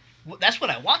 Well, that's what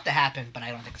I want to happen, but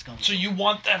I don't think it's going to. So you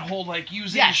want that whole, like,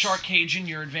 using Yes. the shark cage in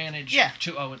your advantage Yeah.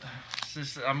 to Owen.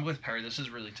 I'm with Perry. This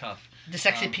is really tough. The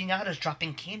sexy Um, pinata's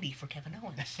dropping candy for Kevin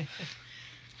Owens.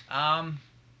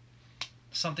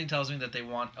 Something tells me that they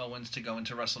want Owens to go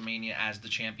into WrestleMania as the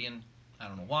champion. I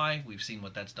don't know why. We've seen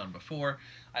what that's done before.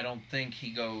 I don't think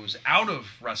he goes out of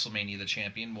WrestleMania the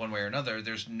champion one way or another.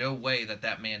 There's no way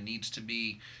that man needs to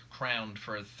be crowned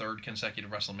for a third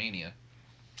consecutive WrestleMania.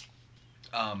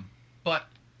 But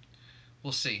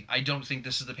we'll see. I don't think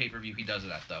this is the pay-per-view he does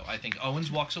it at, though. I think Owens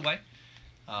walks away.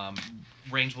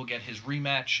 Reigns will get his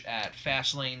rematch at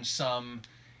Fastlane, some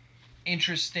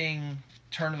interesting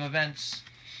turn of events,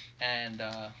 and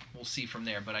we'll see from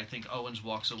there. But I think Owens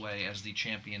walks away as the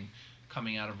champion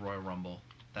coming out of Royal Rumble.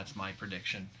 That's my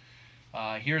prediction.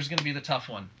 Here's going to be the tough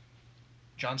one.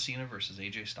 John Cena versus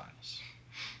AJ Styles.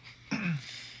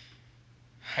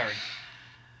 Harry.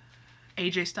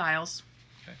 AJ Styles.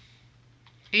 Okay.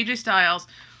 AJ Styles.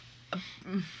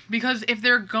 Because if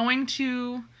they're going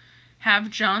to have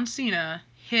John Cena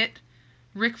hit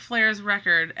Ric Flair's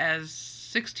record as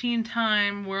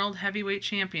 16-time World Heavyweight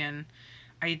Champion,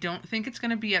 I don't think it's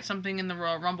going to be at something in the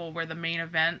Royal Rumble where the main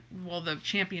event, well, the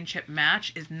championship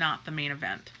match is not the main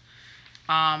event.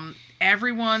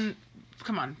 Everyone,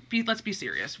 come on, let's be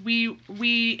serious.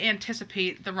 We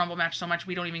anticipate the Rumble match so much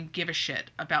we don't even give a shit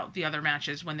about the other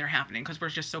matches when they're happening because we're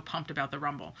just so pumped about the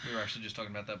Rumble. We were actually just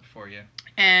talking about that before, yeah.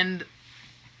 And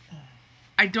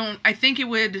I think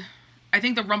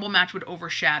the Rumble match would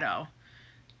overshadow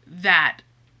that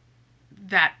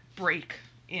break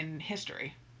in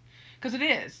history. Because it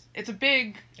is. It's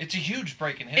a huge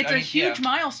break in hit. It's a huge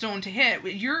milestone to hit.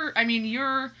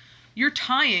 You're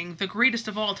tying the greatest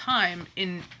of all time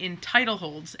in title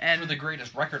holds, and for the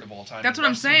greatest record of all time. that's in what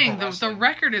I'm wrestling, saying. pro The wrestling.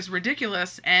 record is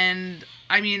ridiculous, and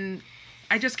I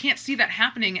just can't see that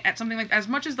happening at something like, as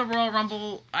much as the Royal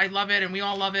Rumble, I love it, and we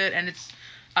all love it, and it's,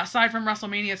 aside from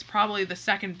WrestleMania, it's probably the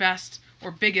second best or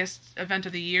biggest event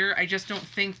of the year. I just don't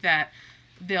think that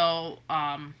they'll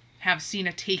have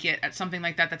Cena take it at something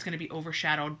like that that's going to be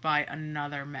overshadowed by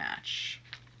another match.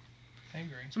 I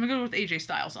agree. So I'm going to go with AJ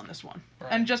Styles on this one.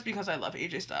 Right. And just because I love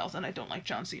AJ Styles and I don't like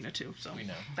John Cena too, so We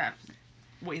know. that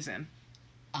weighs in.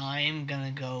 I'm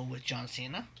going to go with John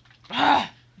Cena.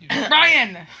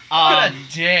 Ryan! What a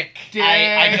dick.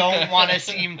 I don't want to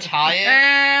see him tie it.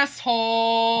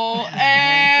 Asshole!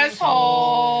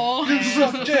 Asshole! You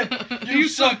suck dick! You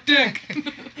suck dick!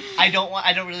 I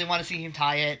don't really want to see him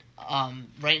tie it.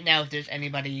 Right now, if there's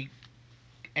anybody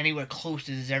anywhere close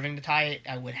to deserving to tie it,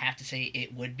 I would have to say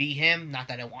it would be him. Not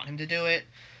that I want him to do it.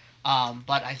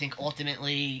 But I think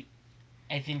ultimately,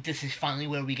 I think this is finally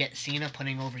where we get Cena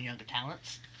putting over younger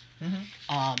talents.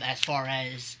 Mm-hmm. As far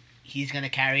as he's going to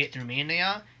carry it through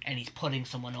Mania, and he's putting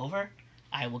someone over.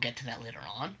 I will get to that later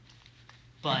on.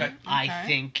 But Okay. I Okay.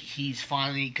 think he's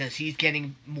finally, because he's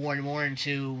getting more and more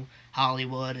into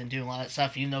Hollywood and doing all that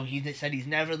stuff, even though he said he's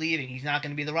never leaving, he's not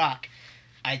going to be The Rock.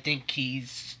 I think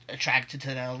he's attracted to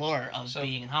the allure of So-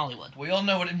 being in Hollywood. We all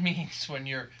know what it means when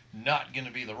you're not going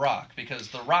to be The Rock, because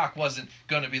The Rock wasn't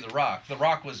going to be The Rock. The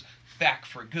Rock was back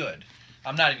for good.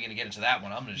 I'm not even going to get into that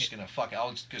one. I'm just going to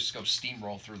I'll just go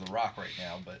steamroll through The Rock right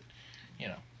now, but, you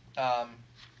know.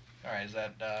 All right, is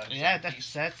that... Yeah, is that a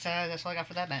piece? that's all I got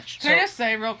for that match. Can I just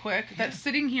say real quick that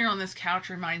sitting here on this couch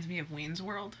reminds me of Wayne's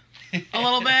World a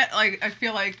little bit. Like, I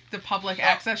feel like the public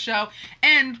access show.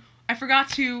 And I forgot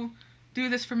to do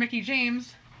this for Mickey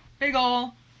James. Big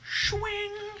ol'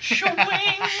 swing, swing,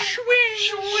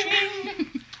 swing.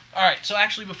 All right, so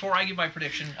actually, before I give my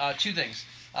prediction, two things.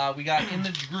 We got in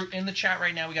the group, in the chat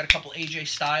right now, we got a couple AJ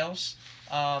Styles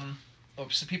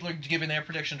So people are giving their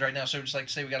predictions right now. So just like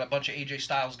to say, we got a bunch of AJ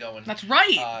Styles going. That's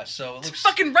right. So it It's looks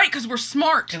fucking right, because we're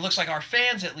smart. It looks like our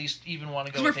fans at least even want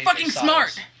to go. 'Cause With we're AJ fucking Styles.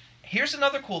 smart. Here's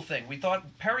another cool thing. We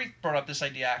thought Perry brought up this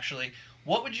idea actually.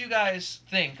 What would you guys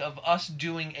think of us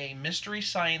doing a Mystery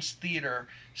Science Theater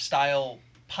style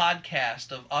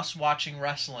podcast of us watching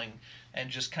wrestling and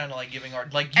just kind of like giving our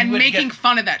like you And would making get,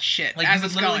 fun of that shit like as you would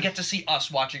it's literally going. get to see us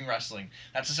watching wrestling.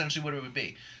 That's essentially what it would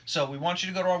be. So we want you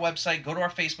to go to our website, go to our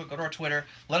Facebook, go to our Twitter.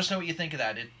 Let us know what you think of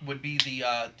that. It would be the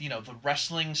the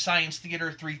Wrestling Science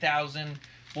Theater 3000.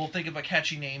 We'll think of a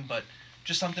catchy name, but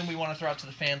just something we want to throw out to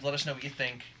the fans. Let us know what you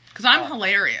think. Because I'm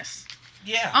hilarious.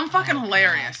 Yeah. I'm fucking Oh,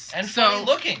 hilarious. and so funny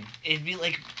looking. It'd be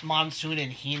like Monsoon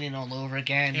and Heenan all over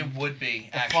again. It would be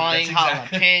The actually. flying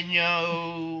That's exactly.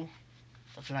 jalapeno.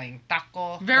 The flying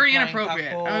taco. very The flying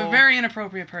inappropriate. taco. I'm a very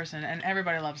inappropriate person, and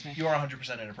everybody loves me. You are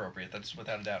 100% inappropriate. That's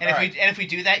without a doubt. And All if we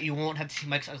do that, you won't have to see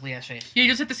Mike's ugly ass face. You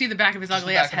just have to see the back of his Just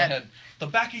ugly the ass back of my head. The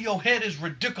back of your head is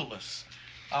ridiculous.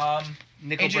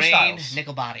 Nickel AJ brain, Styles.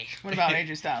 nickel body. What about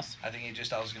AJ Styles? I think AJ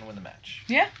Styles is going to win the match.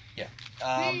 Yeah? Yeah.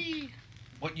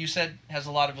 What you said has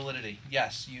a lot of validity.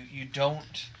 Yes, you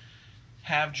don't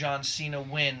have John Cena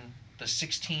win the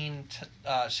 16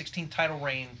 title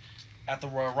reign at the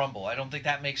Royal Rumble. I don't think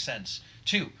that makes sense.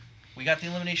 2, we got the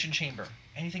Elimination Chamber.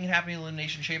 Anything can happen in the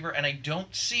Elimination Chamber, and I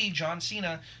don't see John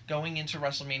Cena going into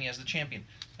WrestleMania as the champion.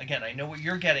 Again, I know what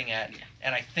you're getting at,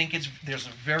 and I think there's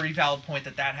a very valid point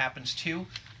that happens too,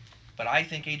 but I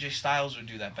think AJ Styles would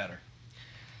do that better.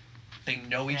 They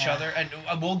know each Yeah. other, and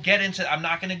we'll get into. I'm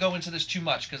not going to go into this too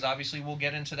much because obviously we'll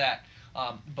get into that.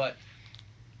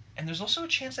 And there's also a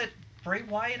chance that Bray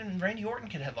Wyatt and Randy Orton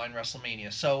could headline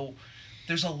WrestleMania. So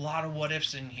there's a lot of what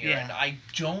ifs in here, Yeah. and I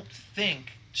don't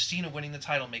think Cena winning the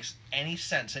title makes any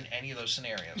sense in any of those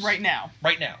scenarios. Right now.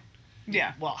 Right now.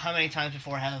 Yeah. Well, how many times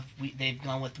before have they've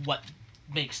gone with what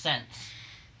makes sense?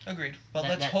 Agreed. But That-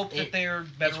 let's that- hope that it- they're It's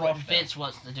better what off now. Vince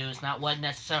wants to do. It's not what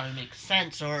necessarily makes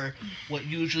sense or what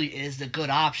usually is the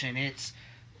good option. It's,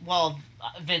 well,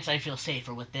 Vince, I feel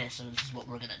safer with this, and this is what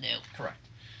we're going to do. Correct.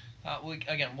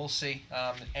 We'll see.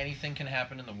 Anything can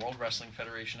happen in the World Wrestling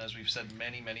Federation, as we've said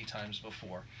many, many times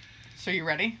before. So you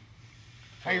ready?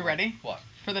 Are you ready? What?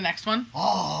 For the next one?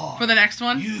 Oh, For the next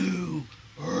one? you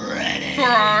ready? For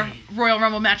our Royal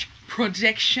Rumble match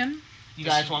prediction? You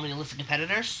guys want me to list the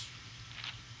competitors?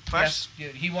 First?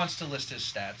 Yes, he wants to list his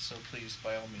stats, so please,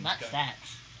 by all means, Not go.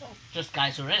 stats. Just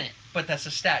guys who are in it. But that's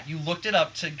a stat. You looked it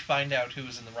up to find out who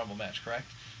was in the Rumble match, correct?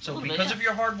 So Little bit, because yeah. of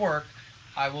your hard work,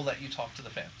 I will let you talk to the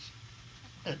fans.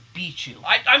 I'm gonna beat you.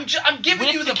 I'm giving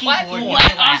With you the the keyboard. platform.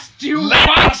 Let us do Let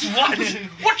what? us what?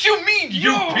 What you mean,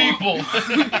 you No. people?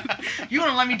 You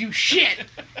don't let me do shit.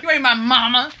 You ain't my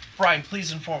mama. Brian,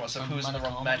 please inform us of who's in the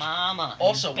Rumble match. Mama.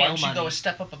 Also, why Bail don't you go money. a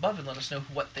step up above and let us know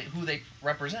who they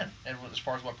represent and as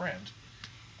far as what brand?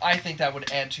 I think that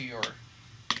would add to your.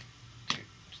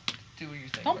 Do what you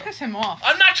think. Don't bro. piss him off.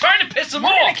 I'm not trying to piss him We're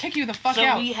gonna off. kick you the fuck So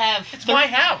out. we have. It's my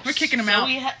house. We're kicking him So out.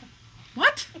 we have.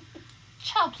 What?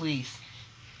 Child, please.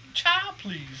 Child,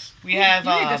 please. We have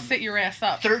You need to sit your ass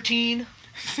up. 13.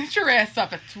 Sit your ass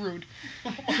up. It's rude.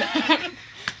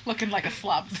 Looking like a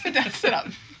slob. Sit down. Sit up.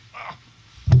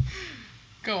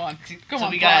 Go on. Go so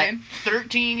on, we Brian. got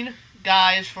 13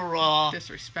 guys for Raw,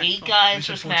 Disrespectful. 8 guys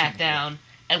We for said 14 SmackDown,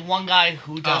 and 1 guy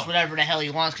who does Oh. whatever the hell he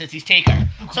wants because he's Taker.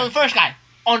 So the first guy,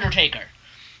 Undertaker.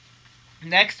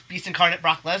 Next, Beast Incarnate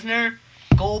Brock Lesnar,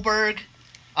 Goldberg,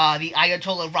 the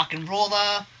Ayatollah of Rock and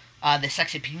Rolla, the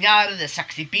Sexy Pinata, the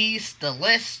Sexy Beast, the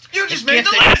List. You just made the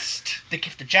Gift of- list. The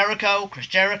Gift of Jericho, Chris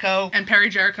Jericho, And Perry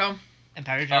Jericho. and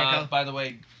Perry Jericho. By the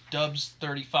way,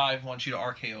 Dubs35 wants you to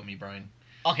RKO me, Brian.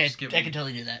 Okay, just give I him- can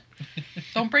totally do that.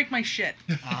 Don't break my shit.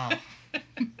 Oh.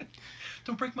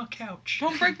 Don't break my couch.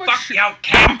 Don't break my Fuck shit. your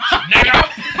couch, nigga.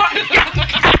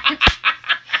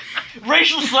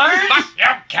 Racial slurs? Fuck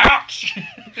your couch.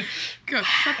 Go.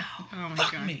 Shut the- Oh my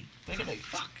Fuck god. me.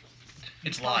 Fuck.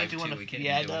 It's Probably live doing too. a- We can't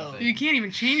yeah, even do I know. anything. You can't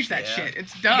even change that Yeah. shit.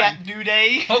 It's You done. got New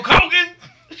Day. Hulk Hogan.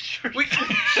 We-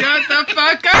 Shut the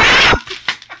fuck up!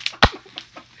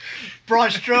 Braun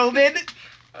Strowman,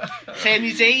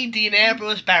 Sami Zayn, Dean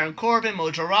Ambrose, Baron Corbin,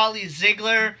 Mojo Rawley,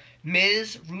 Ziggler,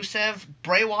 Miz, Rusev,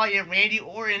 Bray Wyatt, Randy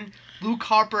Orton, Luke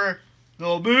Harper,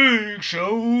 The Big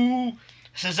Show,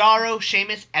 Cesaro,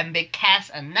 Sheamus, and Big Cass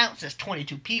announced as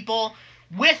 22 people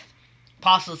with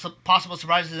possible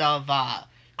surprises of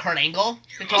Kurt Angle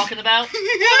they're talking about.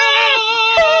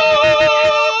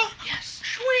 Yes.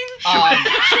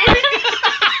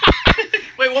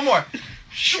 Wait, one more.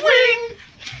 Swing.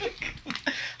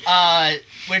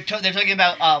 They're talking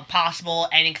about possible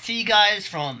NXT guys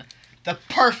from the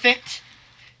Perfect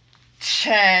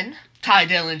 10, Ty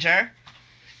Dillinger,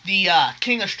 The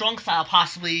King of Strong Style,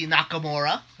 possibly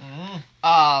Nakamura.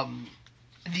 Mm.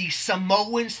 The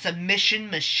Samoan Submission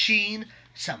Machine,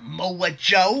 Samoa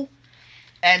Joe.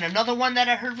 And another one that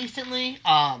I heard recently,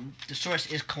 the source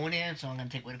is Conan, so I'm going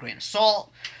to take it with a grain of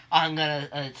salt.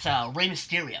 It's Rey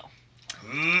Mysterio.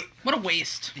 What a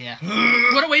waste. Yeah.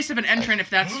 What a waste of an entrant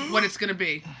if that's what it's gonna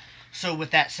be. So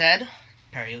with that said,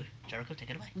 Perry, Jericho,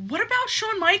 take it away. What about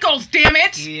Shawn Michaels, damn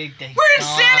it? We're We're in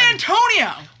San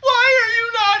Antonio. Why are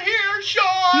you not here,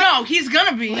 Sean? No, he's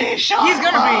gonna be. Leave He's Shawn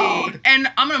gonna alone. be. And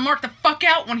I'm gonna mark the fuck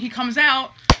out when he comes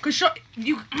out. Because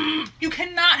you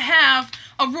cannot have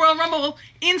a Royal Rumble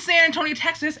in San Antonio,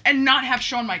 Texas, and not have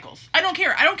Shawn Michaels. I don't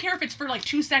care. I don't care if it's for like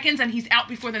 2 seconds and he's out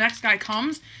before the next guy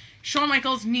comes. Shawn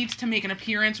Michaels needs to make an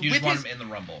appearance You with just want his him in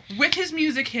the Rumble. with his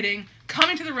music hitting,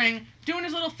 coming to the ring, doing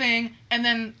his little thing, and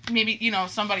then maybe,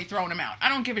 somebody throwing him out. I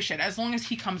don't give a shit as long as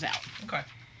he comes out. Okay.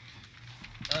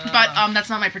 But that's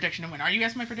not my prediction to win. Are you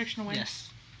guys my prediction to win? Yes.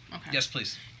 Okay. Yes,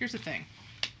 please. Here's the thing.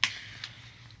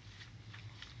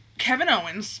 Kevin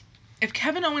Owens. If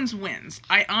Kevin Owens wins,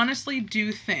 I honestly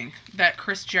do think that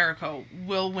Chris Jericho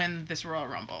will win this Royal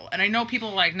Rumble. And I know people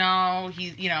are like, no,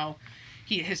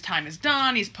 his time is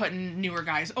done. He's putting newer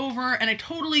guys over, and I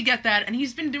totally get that. And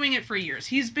he's been doing it for years.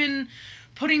 He's been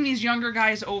putting these younger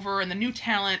guys over and the new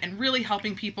talent and really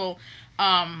helping people.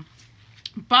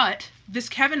 But this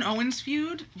Kevin Owens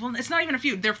feud, well, it's not even a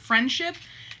feud. Their friendship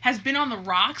has been on the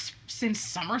rocks since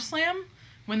SummerSlam,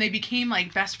 when they became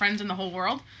like best friends in the whole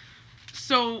world.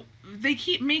 So they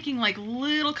keep making like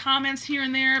little comments here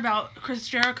and there about Chris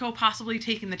Jericho possibly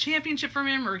taking the championship from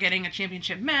him or getting a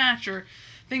championship match or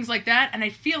things like that. And I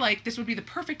feel like this would be the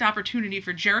perfect opportunity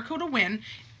for Jericho to win.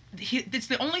 It's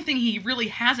the only thing he really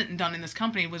hasn't done in this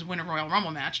company was win a Royal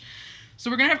Rumble match. So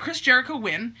we're going to have Chris Jericho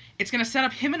win. It's going to set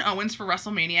up him and Owens for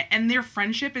WrestleMania, and their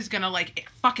friendship is going to like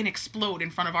fucking explode in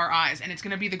front of our eyes, and it's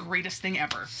going to be the greatest thing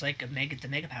ever. It's like the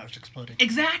Mega Powers exploding.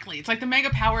 Exactly. It's like the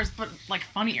Mega Powers, but like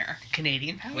funnier.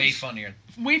 Canadian Powers? Way funnier.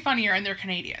 Way funnier, and they're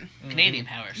Canadian. Canadian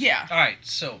Powers. Yeah. All right,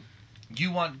 so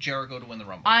you want Jericho to win the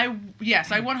Rumble? I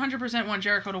 100% want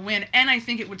Jericho to win, and I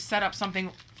think it would set up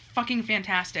something fucking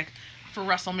fantastic for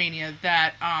WrestleMania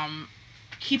that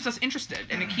keeps us interested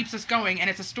and it keeps us going, and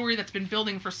it's a story that's been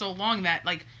building for so long that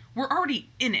like we're already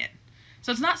in it.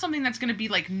 So it's not something that's going to be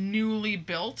like newly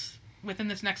built within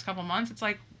this next couple months. It's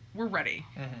like we're ready.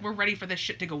 Mhm. We're ready for this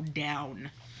shit to go down.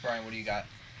 Brian, what do you got?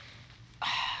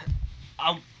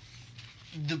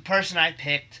 The person I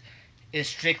picked is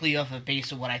strictly off of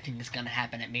base of what I think is going to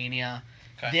happen at Mania.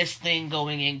 Okay. This thing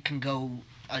going in can go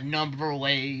a number of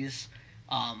ways.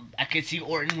 I could see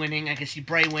Orton winning. I could see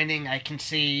Bray winning. I can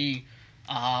see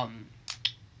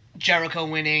Jericho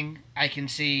winning. I can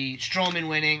see Strowman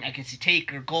winning. I can see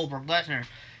Taker, Goldberg, Lesnar.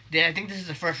 I think this is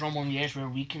the first Rumble in years where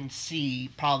we can see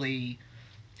probably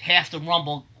half the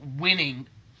Rumble winning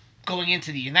going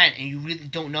into the event, and you really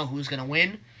don't know who's going to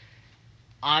win.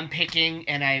 I'm picking,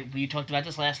 and we talked about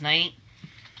this last night,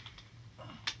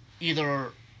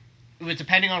 either, it was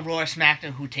depending on Raw or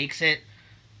SmackDown who takes it.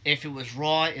 If it was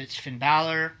Raw, it's Finn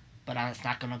Balor, but it's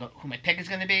not going to go who my pick is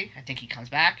going to be. I think he comes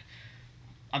back.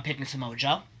 I'm picking Samoa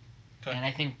Joe. Okay. And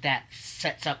I think that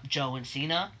sets up Joe and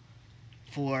Cena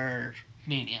for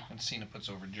Mania. And Cena puts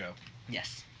over Joe.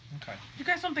 Yes. Okay. You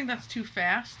guys don't think that's too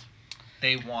fast?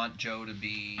 They want Joe to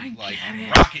be I like get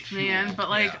it, rocket fuel. man, but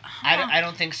like Yeah. I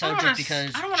don't think so, I don't just wanna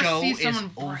because I don't wanna Joe see is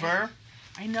someone over.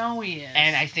 I know he is.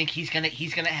 And I think he's gonna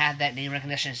have that name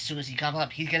recognition as soon as he comes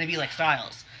up. He's gonna be like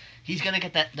Styles. He's gonna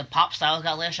get the pop Styles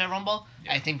got last year at Rumble.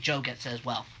 Yeah. I think Joe gets it as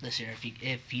well this year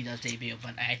if he does debut.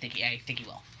 But I think he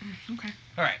will. Okay.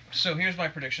 All right, so here's my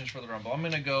predictions for the Rumble. I'm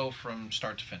going to go from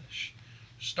start to finish.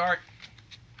 Start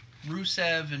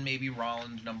Rusev and maybe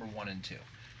Rollins number 1 and 2.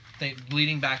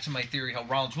 Leading back to my theory how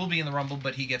Rollins will be in the Rumble,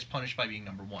 but he gets punished by being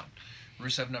number 1.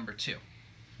 Rusev number 2.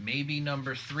 Maybe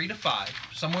number 3 to 5.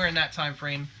 Somewhere in that time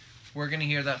frame, we're going to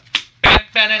hear the... I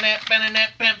think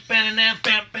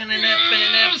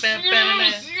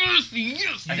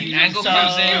Angle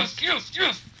comes in. Yes.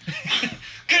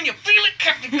 Can you feel it,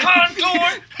 Captain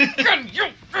Condor? Can you?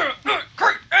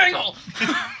 Great angle.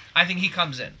 I think he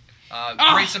comes in.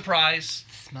 Oh. Great surprise.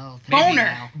 Smell the Boner.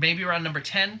 now. Maybe around number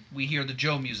 10, we hear the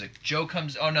Joe music. Joe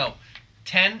comes... Oh, no.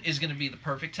 10 is going to be the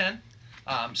perfect 10.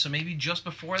 So maybe just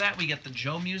before that, we get the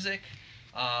Joe music.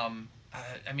 I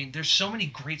mean, there's so many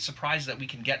great surprises that we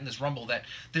can get in this Rumble that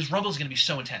this Rumble is going to be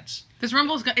so intense. This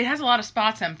Rumble it has a lot of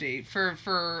spots empty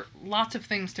for lots of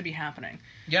things to be happening.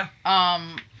 Yeah.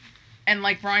 And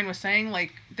like Brian was saying,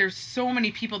 like there's so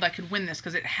many people that could win this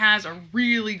because it has a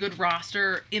really good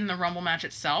roster in the Rumble match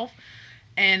itself.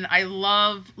 And I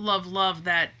love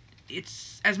that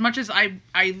it's as much as I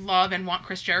love and want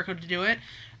Chris Jericho to do it,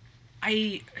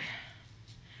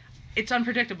 it's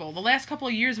unpredictable. The last couple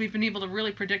of years we've been able to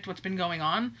really predict what's been going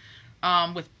on,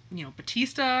 with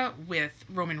Batista, with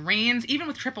Roman Reigns, even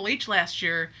with Triple H last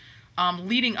year,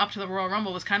 leading up to the Royal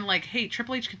Rumble was kind of like, hey,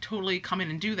 Triple H could totally come in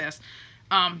and do this.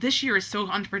 This year is so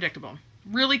unpredictable.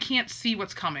 Really can't see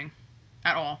what's coming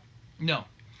at all. No.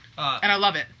 And I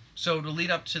love it. So to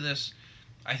lead up to this,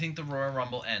 I think the Royal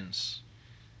Rumble ends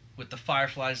with the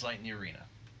Fireflies lighting the arena.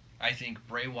 I think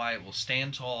Bray Wyatt will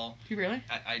stand tall. You really?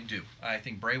 I do. I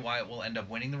think Bray Wyatt will end up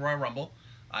winning the Royal Rumble.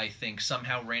 I think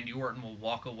somehow Randy Orton will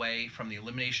walk away from the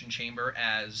Elimination Chamber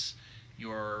as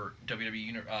your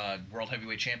WWE World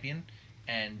Heavyweight Champion,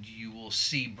 and you will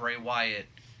see Bray Wyatt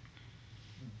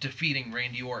defeating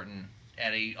Randy Orton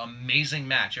at a amazing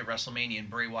match at WrestleMania, and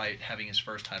Bray Wyatt having his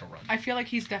first title run. I feel like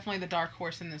he's definitely the dark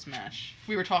horse in this match.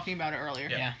 We were talking about it earlier.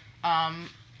 Yeah.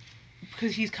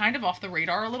 Because he's kind of off the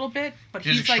radar a little bit, but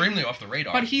He's he's extremely like, off the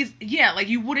radar. but he's like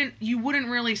you wouldn't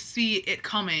really see it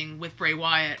coming with Bray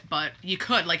Wyatt, but you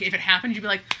could, like, if it happened, you'd be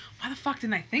like, why the fuck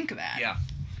didn't I think of that? Yeah.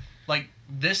 Like,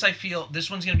 this, I feel, this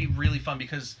one's going to be really fun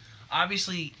because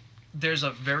obviously there's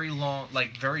a very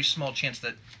small chance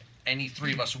that any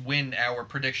three of us win our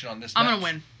prediction on this match. I'm gonna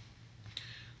win.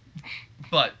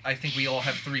 But I think we all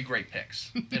have three great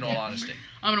picks, in all honesty.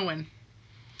 I'm gonna win.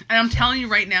 And I'm telling you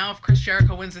right now, if Chris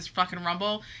Jericho wins this fucking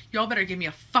Rumble, y'all better give me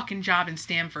a fucking job in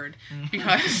Stamford,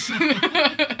 because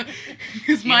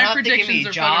my predictions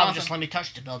are fucking awesome. Just let me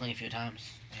touch the building a few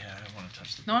times. Yeah, I don't want to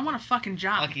touch the No, I want a fucking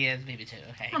job. Okay, yeah, maybe too.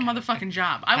 Okay. I want a motherfucking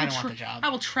job. want the job. I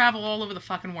will travel all over the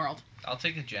fucking world. I'll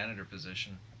take a janitor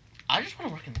position. I just want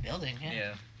to work in the building. Yeah.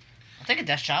 Yeah. I'll take a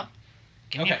desk job.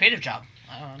 Give me a Okay. creative job.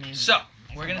 I mean, So,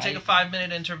 we're going to take a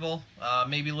 5-minute interval,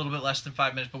 maybe a little bit less than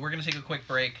 5 minutes, but we're going to take a quick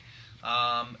break.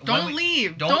 Don't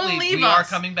leave. Don't leave. We us. are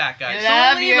coming back, guys.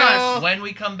 Don't leave us. When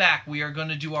we come back, we are going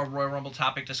to do our Royal Rumble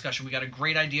topic discussion. We got a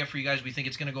great idea for you guys. We think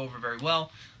it's going to go over very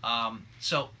well.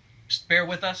 So, just bear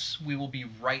with us. We will be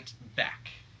right back.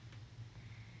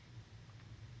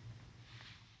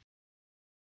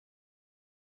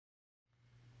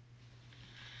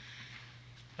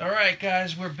 All right,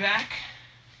 guys, we're back.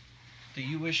 The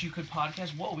You Wish You Could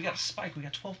podcast. Whoa, we got a spike. We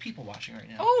got 12 people watching right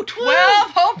now. Oh,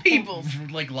 12 whole people.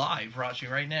 Like live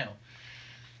watching right now.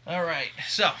 All right,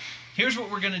 so here's what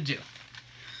we're going to do.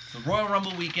 The Royal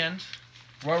Rumble weekend.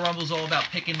 Royal Rumble is all about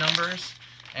picking numbers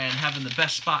and having the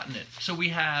best spot in it. So we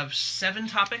have 7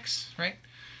 topics, right?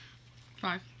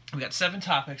 5. We got 7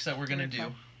 topics that we're going to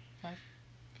do.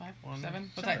 5, 1,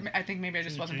 7. What's 7. that? I think maybe I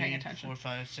just wasn't paying attention. 4,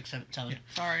 5, 6, 7, 7.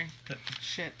 Sorry. Good.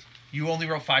 Shit. You only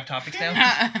wrote 5 topics down?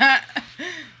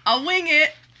 I'll wing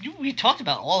it. We talked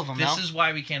about all of them. This is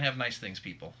why we can't have nice things,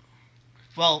 people.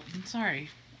 Well, I'm sorry.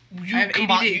 you I have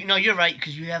ADD. No, you're right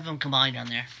because you have them combined on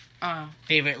there. Oh.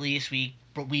 Favorite, least, we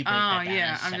break that down.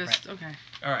 Yeah. as I'm separate. just okay.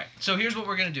 All right, so here's what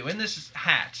we're going to do. In this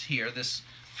hat here, this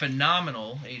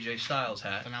phenomenal AJ Styles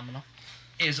hat, Phenomenal.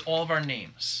 is all of our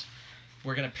names.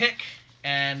 We're going to pick,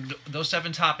 and those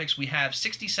 7 topics, we have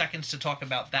 60 seconds to talk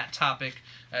about that topic.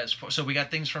 So we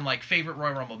got things from like favorite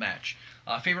Royal Rumble match,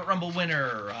 favorite Rumble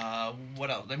winner,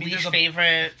 what else? I mean, Least there's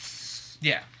favorites.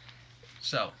 Yeah.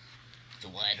 So The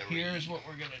wider here's what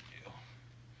we're going to do.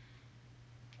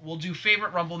 We'll do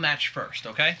favorite Rumble match first,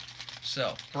 okay?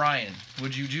 So, Brian,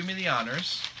 would you do me the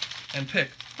honors and pick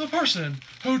The person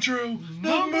who drew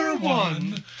number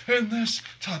 1 in this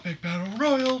topic battle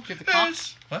royal Get the clock.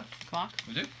 is what? Clock.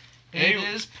 We do? Hey.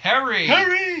 It is Perry.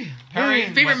 Harry. Perry.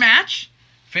 Favorite What? match?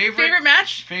 Favorite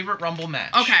match? Favorite Rumble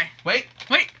match. Okay. Wait.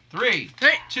 Wait. 3,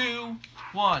 Wait. 2,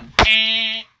 1.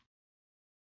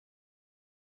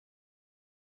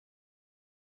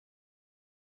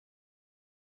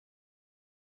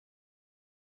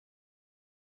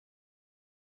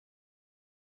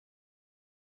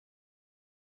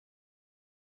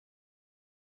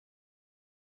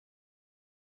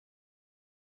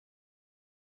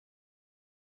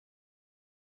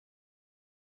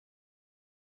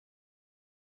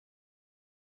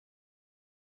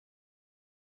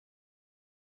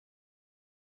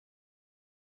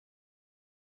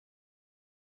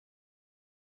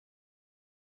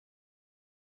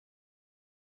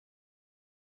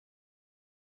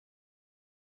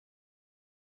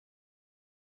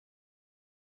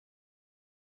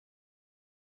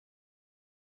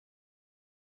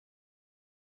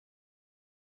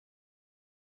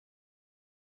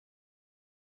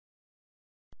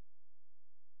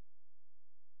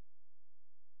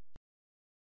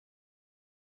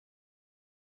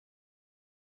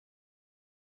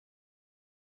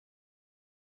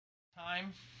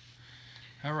 Time.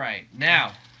 All right.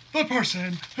 Now, the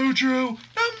person who drew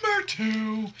number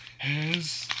 2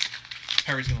 is...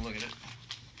 Perry's gonna look at it.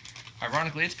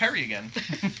 Ironically, it's Perry again.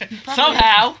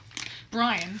 Somehow.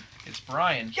 Brian. It's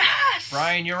Brian. Yes.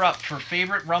 Brian, you're up for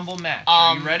favorite Rumble match.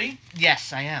 Are you ready?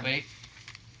 Yes, I am. Wait.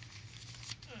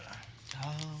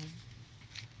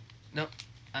 No.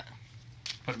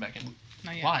 Put it back in.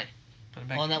 Not yet. Why? Put it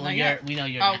back Well, in. no, Not yet. we know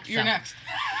you're Oh, next. you're so. next.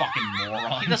 Fucking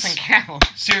morons. He doesn't count.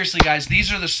 Seriously, guys,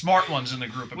 these are the smart ones in the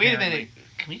group, Wait a apparently. minute.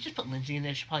 Can we just put Lindsay in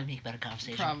there? She'll probably make better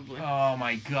conversation. Probably. Oh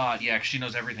my god, yeah, 'cause she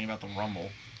knows everything about the Rumble.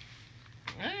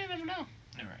 I never know.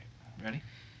 Alright, ready?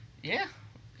 Yeah.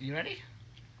 You ready?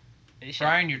 Are you sure?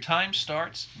 Brian, your time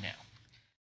starts now.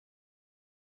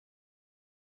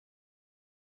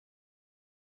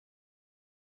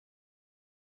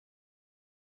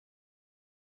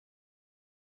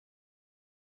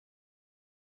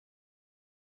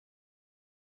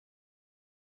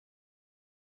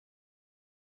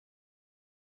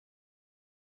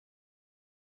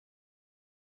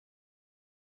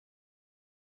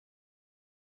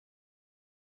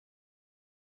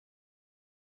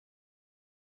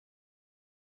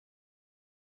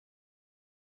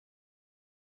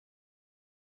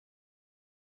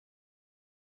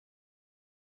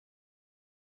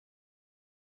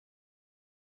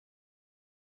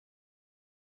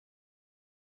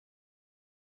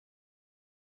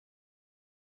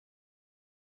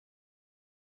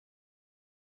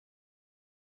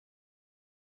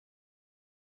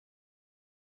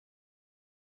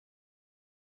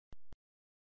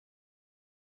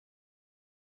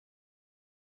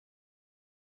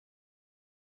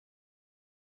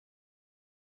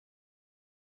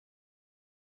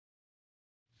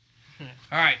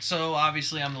 Alright, so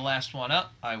obviously I'm the last one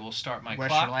up. I will start my Worst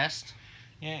clock. for last.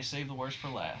 Yeah, save the worst for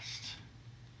last.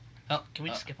 Oh, Can we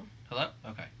just skip them? hello?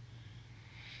 Okay.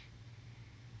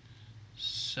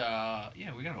 So,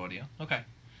 yeah, we got audio. Okay.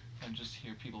 I just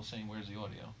hear people saying, where's the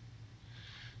audio?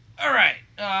 Alright,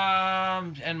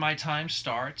 and my time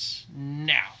starts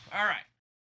now. Alright.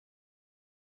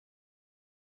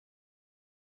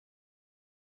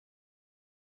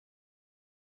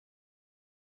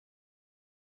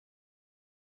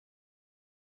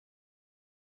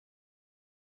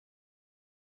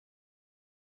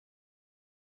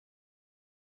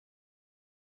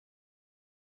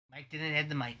 Mike didn't have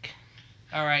the mic.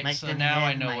 Alright, Mike so didn't now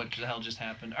I have know mic. what the hell just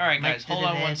happened. Alright, Mike guys, hold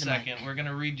didn't on one have the mic. second. We're going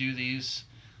to redo these.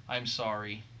 I'm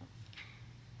sorry.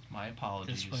 My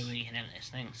apologies. This is where we can have nice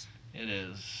things. It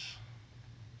is.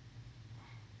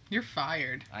 You're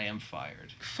fired. I am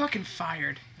fired. Fucking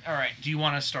fired. Alright, do you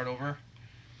want to start over?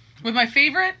 With my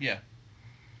favorite? Yeah.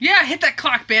 Yeah, hit that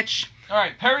clock, bitch.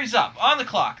 Alright, Perry's up. On the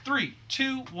clock. 3,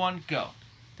 2, 1, go.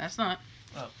 That's not.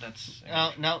 Oh, that's...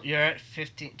 Oh, no, you're at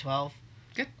 15, 12.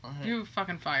 Good. Uh, You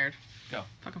fucking fired. Go.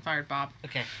 Fucking fired, Bob.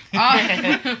 Okay. Uh,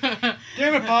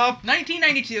 Damn it, Bob.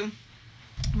 1992.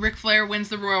 Ric Flair wins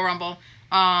the Royal Rumble.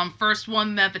 First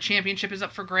one that the championship is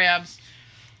up for grabs.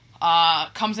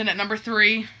 Comes in at number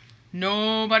 3.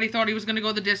 Nobody thought he was going to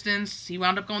go the distance. He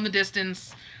wound up going the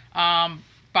distance.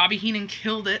 Bobby Heenan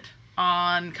killed it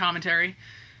on commentary.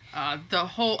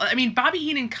 Bobby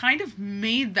Heenan kind of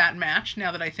made that match,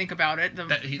 now that I think about it.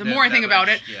 The more I think about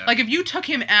it, yeah. like if you took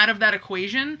him out of that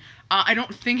equation, I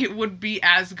don't think it would be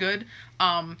as good.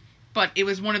 But it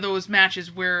was one of those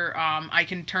matches where I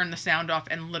can turn the sound off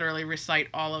and literally recite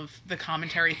all of the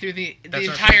commentary through the That's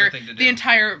our entire favorite thing to do. the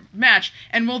entire match,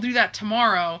 and we'll do that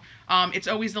tomorrow. It's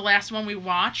always the last one we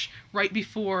watch right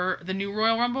before the new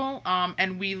Royal Rumble,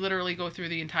 and we literally go through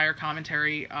the entire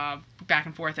commentary back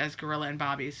and forth as Gorilla and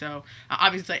Bobby. So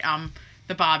obviously I'm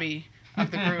the Bobby of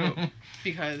the group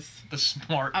because The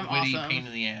smart, I'm witty awesome. pain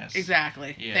in the ass.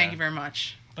 exactly. Yeah. Thank you very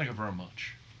much. Thank you very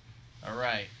much.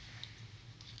 Alright.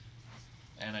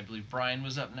 And I believe Brian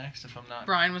was up next, if I'm not...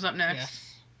 Brian was up next.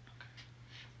 Yes.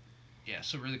 Yeah,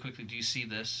 so really quickly, do you see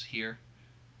this here?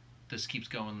 This keeps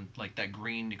going like that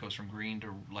green. It goes from green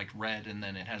to like red, and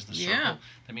then it has the circle. Yeah.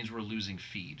 That means we're losing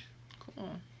feed. Cool.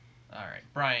 All right,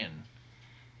 Brian,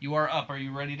 you are up. Are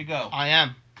you ready to go? I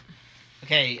am.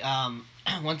 Okay,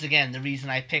 once again, the reason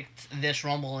I picked this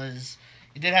Rumble is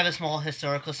it did have a small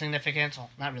historical significance. Well,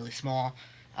 not really small.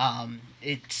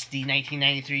 It's the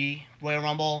 1993 Royal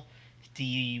Rumble.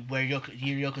 Where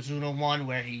Yokozuna won,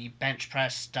 where he bench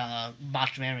pressed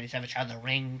Macho Man when Savage out of the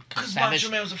ring. Because Savage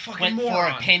Macho Man was a fucking went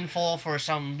moron. for a pinfall for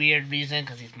some weird reason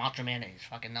because he's Macho Man and he's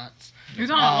fucking nuts. He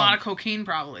was on a lot of cocaine,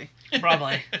 probably.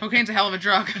 Probably. Cocaine's a hell of a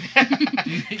drug. Do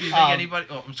you think Um, anybody?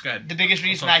 Oh, I'm just gonna. The biggest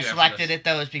reason I selected it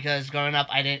though is because growing up,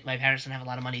 my parents didn't have a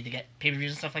lot of money to get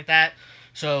pay-per-views and stuff like that.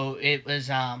 So it was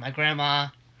my grandma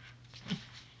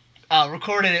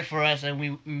recorded it for us,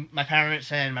 and my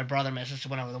parents and my brother and my sister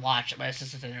went over to watch it. My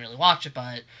sister didn't really watch it,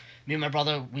 but me and my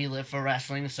brother, we live for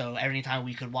wrestling, so every time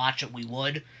we could watch it, we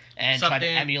would, and Sup, try to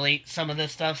Dan? emulate some of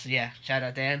this stuff. So yeah, shout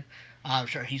out Dan. I'm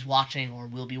sure he's watching or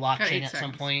will be watching at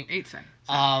some point. 8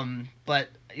 seconds. But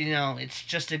it's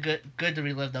just a good to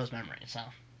relive those memories. So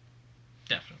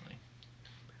Definitely.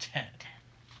 10.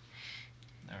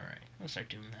 All right. we'll start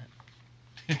doing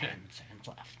that. 10 seconds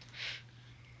left.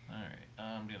 All right.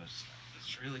 I'm gonna start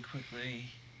this really quickly.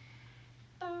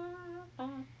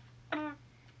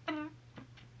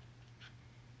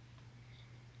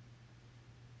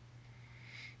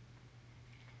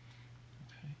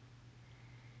 Okay.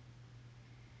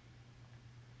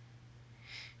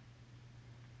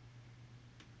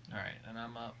 All right, and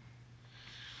I'm up.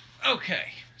 Okay,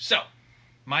 so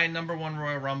my number one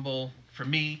Royal Rumble for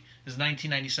me is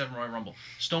 1997 Royal Rumble.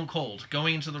 Stone Cold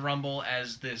going into the Rumble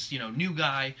as this, new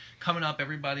guy coming up.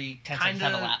 Everybody 10 kind seconds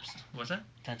have of. elapsed. What's that?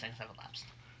 10 seconds have elapsed.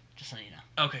 Just so you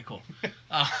know. Okay, cool.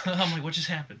 I'm like, what just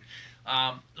happened?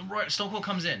 Stone Cold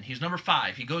comes in. He's number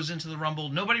 5. He goes into the Rumble.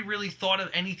 Nobody really thought of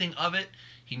anything of it.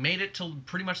 He made it till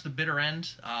pretty much the bitter end.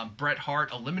 Bret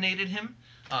Hart eliminated him,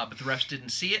 but the refs didn't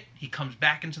see it. He comes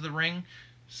back into the ring.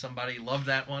 Somebody loved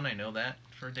that one. I know that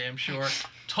for damn sure.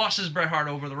 Tosses Bret Hart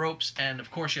over the ropes, and of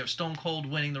course you have Stone Cold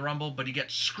winning the Rumble, but he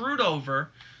gets screwed over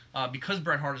because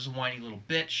Bret Hart is a whiny little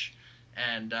bitch,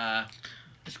 and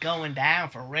It's going down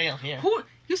for real here. Who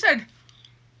you said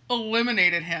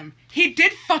eliminated him? He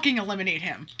did fucking eliminate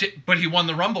him. but he won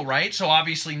the Rumble, right? So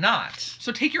obviously not.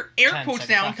 So take your air 10 quotes seconds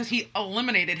down left. because he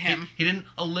eliminated him. He didn't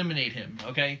eliminate him,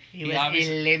 okay? He was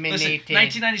obviously- eliminated. Listen,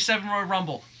 1997 Royal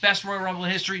Rumble, best Royal Rumble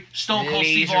in history. Stone Cold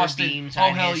Steve Laser Austin. beams Oh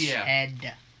on hell his yeah!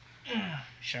 head.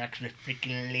 Sharks with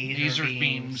freaking laser, Laser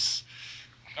beams.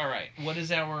 All right, what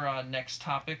is our next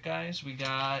topic, guys? We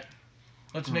got.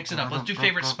 Let's mix it up. Let's do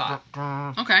favorite spot.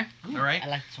 Okay. All right. I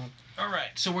like this one. All right.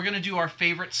 So we're gonna do our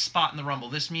favorite spot in the Rumble.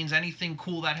 This means anything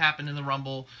cool that happened in the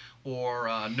Rumble or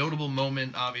notable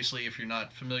moment. Obviously, if you're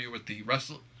not familiar with the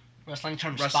Wrestling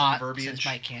term Wrestling spot, verbiage. since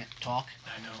Mike can't talk.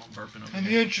 I know I'm burping over And the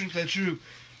here. entrance that drew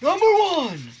number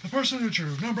 1. The person who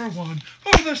drew number 1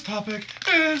 for this topic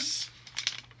is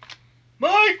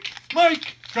Mike.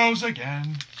 Mike goes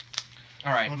again.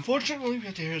 All right. Unfortunately, we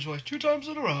have to hear his voice 2 times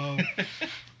in a row.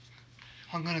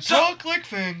 I'm gonna So- talk like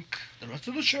Fink the rest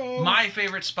of the show. My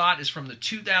favorite spot is from the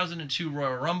 2002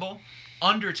 Royal Rumble.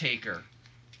 Undertaker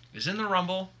is in the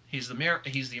Rumble. He's the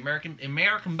American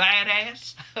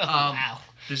badass. Wow.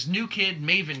 This new kid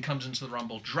Maven comes into the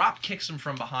Rumble, drop kicks him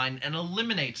from behind, and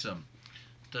eliminates him.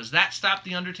 Does that stop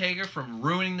the Undertaker from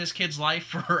ruining this kid's life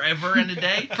forever and a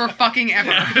day? For fucking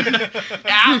ever.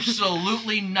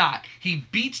 Absolutely not. He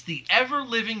beats the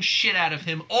ever-living shit out of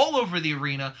him all over the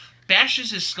arena,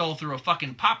 bashes his skull through a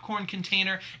fucking popcorn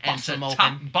container, and Busts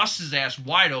him busts his ass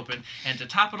wide open. And to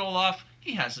top it all off,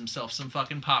 he has himself some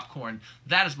fucking popcorn.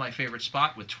 That is my favorite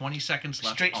spot with 20 seconds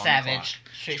left Straight on savage. the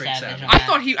Straight Straight savage. savage. on I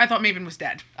that. thought Maven was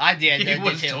dead. I did. He I did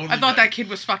was too. totally I thought dead. that kid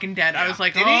was fucking dead. I Yeah. was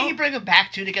like, Did oh. he bring him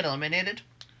back too to get eliminated?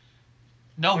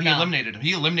 No, Or he no? eliminated him.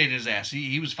 He eliminated his ass.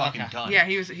 He was fucking Okay. done. Yeah,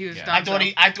 he was Yeah. done.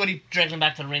 I thought he dragged him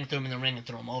back to the ring, threw him in the ring, and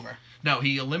threw him over. No,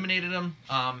 he eliminated him.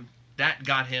 That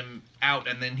got him out,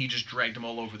 and then he just dragged him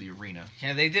all over the arena.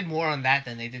 Yeah, they did more on that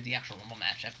than they did the actual Rumble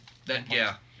match.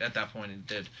 At that point it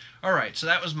did. All right, so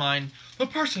that was mine. The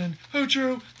person who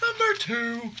drew number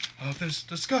 2 of this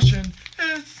discussion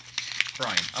is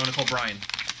Brian. I'm gonna call Brian.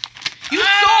 You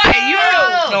saw it. You.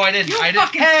 Oh! No, I didn't. You I didn't.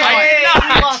 fucking I saw did it.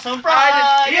 not. we lost some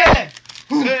Brian.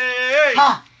 Hey!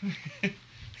 Ha!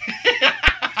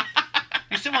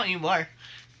 You still want you more.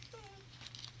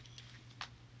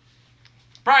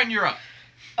 Brian, you're up.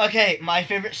 Okay, my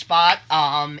favorite spot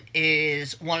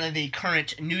is one of the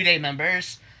current New Day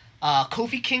members,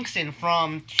 Kofi Kingston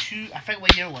from I forget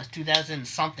what year it was, 2000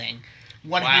 something.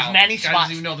 One of his many Guy spots.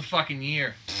 doesn't even know the fucking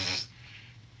year.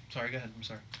 Sorry, go ahead. I'm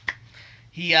sorry.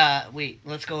 He wait,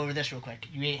 let's go over this real quick.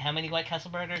 You ate how many White Castle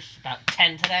burgers? About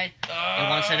 10 today. In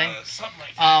one sitting? Something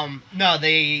like that.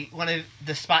 No, one of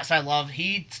the spots I love.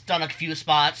 He's done a few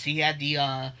spots. He had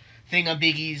the thing on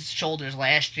Biggie's shoulders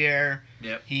last year.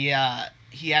 Yep.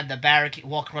 He had the barricade,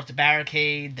 walk across the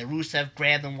barricade. The Rusev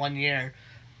grabbed him one year.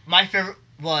 My favorite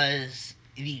was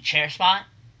the chair spot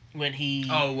when he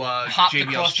hopped JBL's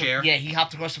across chair. he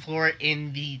hopped across the floor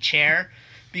in the chair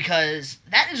because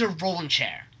that is a rolling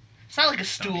chair. It's not like a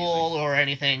stool or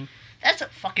anything. That's a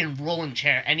fucking rolling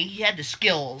chair, and he had the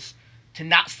skills to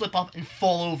not slip up and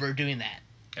fall over doing that.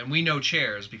 And we know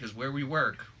chairs because where we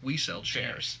work, we sell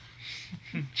chairs.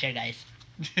 Chair guys.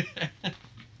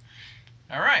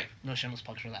 All right. No shameless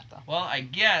plugs for that though. Well, I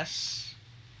guess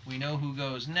we know who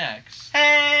goes next.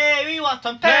 Hey, we want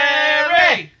some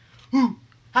Perry. Ooh.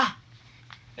 Ha.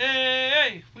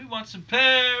 Hey, we want some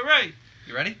Perry.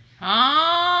 You ready?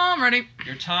 I'm ready.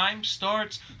 Your time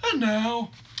starts. And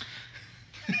now,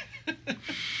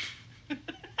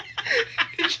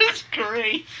 It's just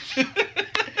great.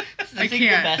 I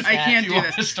can't You do want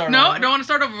this. to start No, over? I don't want to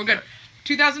start over. We're good.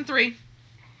 2003.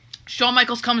 Shawn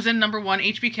Michaels comes in number 1.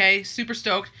 HBK, super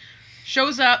stoked.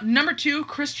 Shows up number 2.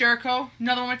 Chris Jericho,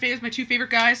 another one of my favorites, my two favorite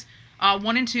guys,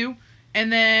 1 and 2.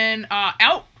 And then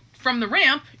out from the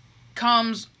ramp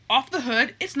comes off the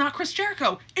hood. It's not Chris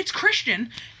Jericho. It's Christian.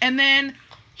 And then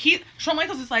Shawn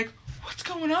Michaels is like, "What's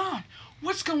going on?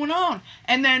 What's going on?"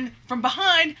 And then from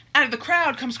behind, out of the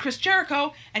crowd, comes Chris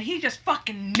Jericho, and he just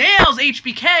fucking nails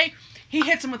HBK. He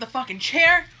hits him with a fucking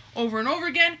chair over and over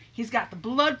again. He's got the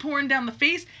blood pouring down the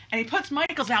face, and he puts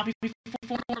Michaels out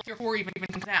before even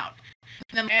comes out.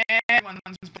 And then everyone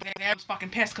was fucking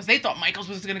pissed because they thought Michaels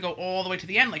was going to go all the way to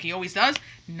the end like he always does.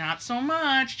 Not so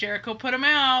much. Jericho put him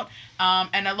out.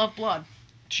 And I love blood.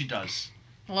 She does.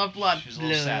 I love blood. She's a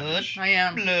little savage. I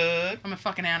am. Blood. I'm a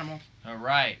fucking animal. All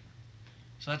right.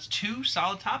 So that's 2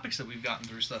 solid topics that we've gotten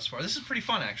through thus far. This is pretty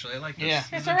fun, actually. I like this. Yeah.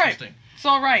 This It's is all right. interesting. It's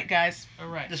all right, guys. All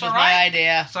right. This It's was all my right?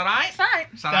 idea. It's all right? It's all right.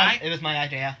 It's all right? It was my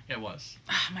idea. It was.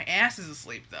 My ass is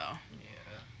asleep, though.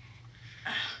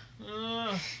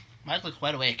 Yeah. Mike looks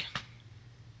wide awake.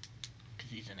 Because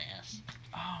he's an ass.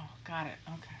 Oh, got it.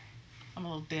 Okay. I'm a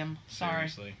little dim. Sorry.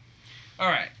 Seriously. All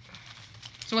right.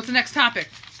 So what's the next topic?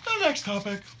 the next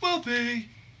topic will be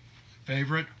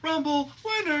favorite Rumble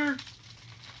winner.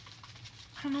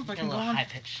 I don't know if I A can go little on. high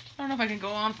pitched. I don't know if I can go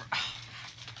on for. Oh,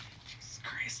 Jesus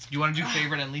Christ. Do you want to do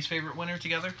favorite and least favorite winner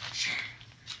together?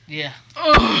 Yeah.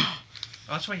 Ugh. Oh,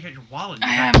 that's why you got your wallet. In I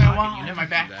your have back my pocket. wallet You in never my do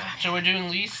back that. pocket. So we're doing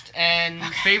least and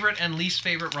Favorite and least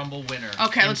favorite Rumble winner.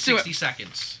 Okay, in let's do it. 60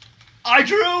 seconds. I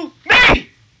drew me.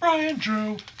 Brian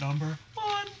Drew, number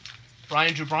 1.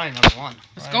 Brian drew Brian number 1.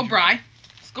 Let's Brian go, Bry.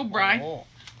 Let's go, Bry. Oh.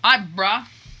 Hi, bruh.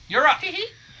 You're up.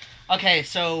 Okay,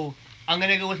 so I'm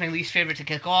gonna go with my least favorite to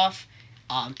kick off.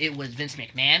 It was Vince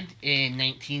McMahon in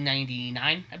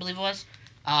 1999, I believe it was.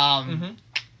 Mm-hmm.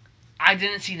 I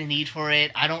didn't see the need for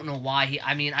it. I don't know why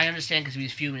I mean, I understand because he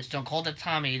was feuding with Stone Cold at the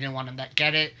time and he didn't want him to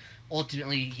get it.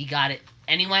 Ultimately, he got it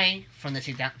anyway from the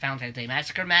Valentine's Day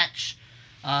Massacre match,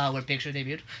 where Big Show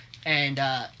debuted. And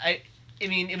I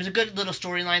mean, it was a good little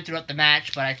storyline throughout the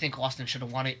match, but I think Austin should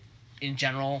have won it in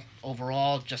general,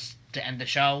 overall, just to end the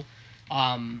show.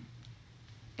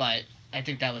 But I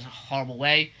think that was a horrible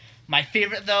way. My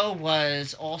favorite, though,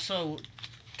 was also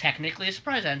technically a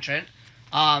surprise entrant.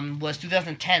 Was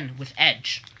 2010 with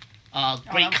Edge. that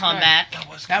Great was comeback. That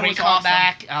was That Great was awesome.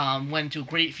 comeback. Went to a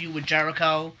great feud with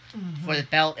Jericho for the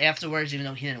belt afterwards, even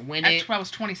though he didn't win it. I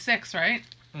was 26, right?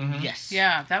 Mm-hmm. Yes.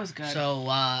 Yeah, that was good. So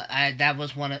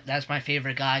that's my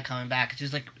favorite guy coming back. It's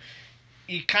just like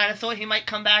you kind of thought he might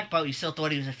come back, but you still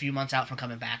thought he was a few months out from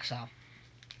coming back. So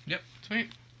Sweet.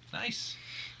 Nice.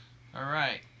 All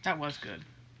right. That was good.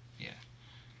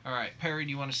 All right. Perry,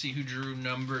 do you want to see who drew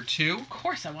number 2? Of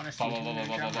course, I want to see. Blah, blah, blah,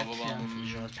 blah, blah, blah, blah,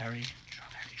 blah. Perry.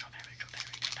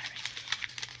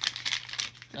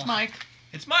 It's Mike.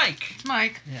 It's Mike. It's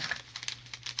Mike.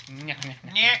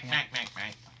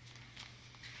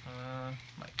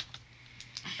 Mike.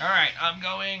 All right, I'm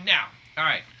going now. All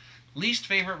right, least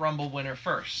favorite Rumble winner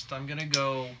first. I'm gonna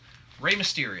go Rey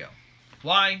Mysterio.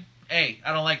 Why? A,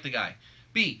 I don't like the guy.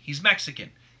 B, he's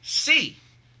Mexican. C,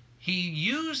 he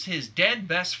used his dead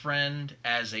best friend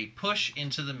as a push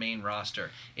into the main roster.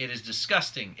 It is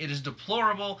disgusting. It is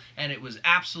deplorable, and it was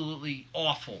absolutely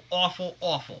awful, awful,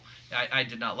 awful. I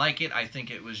did not like it. I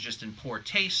think it was just in poor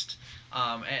taste,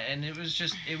 and it was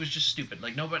just stupid.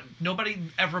 Like nobody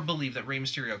ever believed that Rey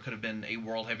Mysterio could have been a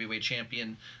world heavyweight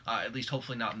champion. At least,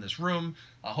 hopefully, not in this room.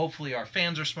 Hopefully, our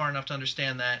fans are smart enough to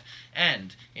understand that.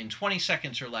 And in 20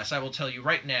 seconds or less, I will tell you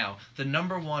right now, the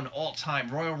number 1 all-time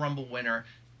Royal Rumble winner,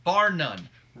 bar none,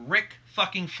 Ric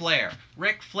fucking Flair.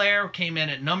 Ric Flair came in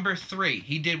at number 3.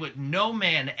 He did what no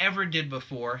man ever did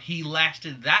before. He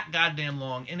lasted that goddamn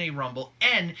long in a Rumble,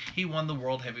 and he won the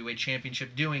World Heavyweight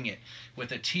Championship doing it.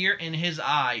 With a tear in his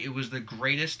eye, it was the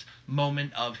greatest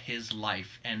moment of his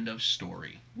life. End of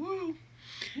story. Woo!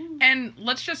 And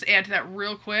let's just add to that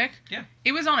real quick. Yeah.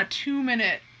 It was on a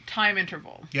 2-minute time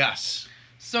interval. Yes.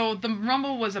 So the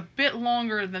Rumble was a bit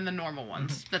longer than the normal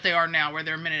ones that they are now, where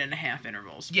they're 1.5-minute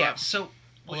intervals. Yeah, But so...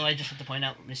 Although I just have to point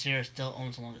out, Mysterio still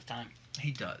owns the longest time.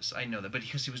 He does. I know that, but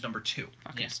because he was number 2.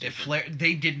 fucking Yeah. stupid. If Flair,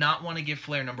 they did not want to give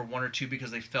Flair number 1 or 2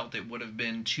 because they felt it would have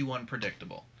been too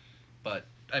unpredictable. But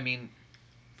I mean,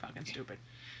 Fucking stupid.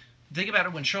 think about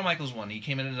it. When Shawn Michaels won, he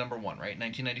came in at number 1, right?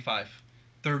 1995.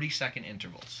 30-second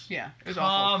intervals. Yeah, it was Come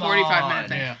awful. 45-minute on.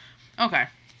 thing. Yeah. Okay.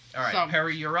 All right, So-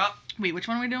 Perry, you're up. Wait, which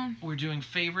one are we doing? We're doing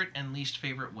favorite and least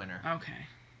favorite winner. Okay.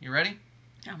 You ready?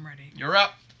 I'm ready. You're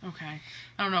up. Okay.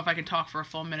 I don't know if I can talk for a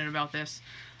full minute about this.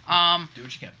 Do what you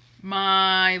can.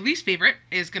 My least favorite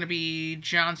is going to be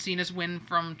John Cena's win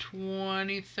from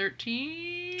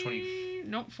 2013.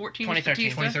 14 was 2013.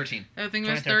 Batista. 2013. I think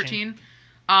it was 2013. 13.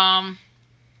 I'm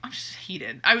just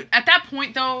heated. At that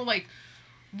point though, like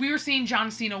we were seeing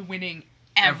John Cena winning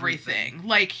everything.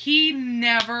 Like he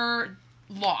never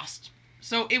lost.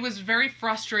 So it was very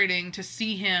frustrating to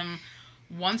see him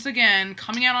once again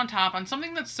coming out on top on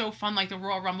something that's so fun like the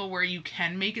Royal Rumble where you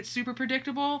can make it super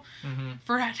predictable. Mm-hmm.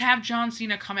 To have John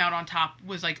Cena come out on top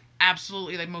was like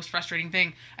absolutely like most frustrating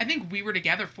thing. I think we were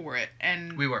together for it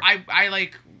and We were. I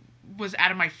like was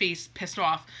out of my face pissed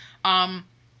off.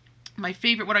 My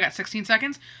favorite, what I got 16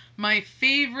 seconds. My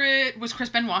favorite was Chris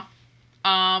Benoit.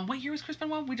 What year was Chris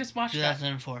Benoit? We just watched that.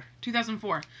 2004.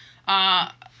 2004.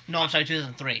 No, I'm sorry,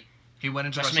 2003. He went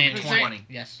into WrestleMania WrestleMania 20. 20.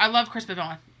 Yes. I love Chris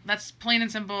Benoit. That's plain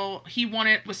and simple. He won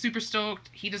it, was super stoked.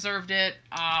 He deserved it.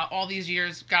 All these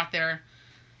years, got there.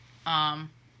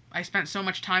 I spent so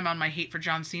much time on my hate for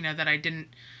John Cena that I didn't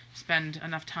spend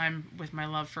enough time with my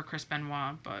love for Chris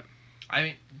Benoit. But I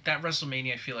mean, that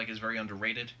WrestleMania I feel like is very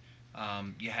underrated.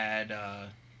 You had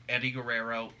Eddie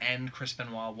Guerrero and Chris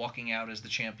Benoit walking out as the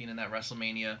champion in that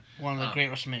WrestleMania. One of the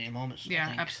great WrestleMania moments. I yeah,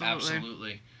 think. absolutely.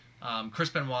 Absolutely. Chris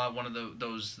Benoit, one of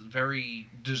those very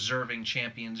deserving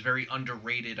champions, very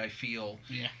underrated, I feel.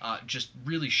 Yeah. Just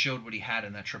really showed what he had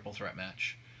in that triple threat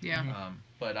match. Yeah.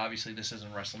 But obviously this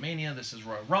isn't WrestleMania, this is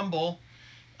Royal Rumble.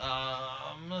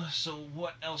 So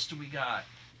what else do we got?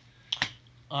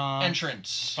 Entrance.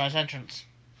 Surprise entrance.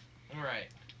 All right.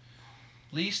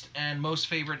 Least and most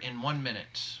favorite in 1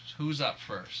 minute. Who's up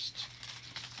first?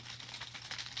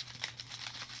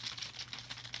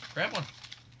 Grab one.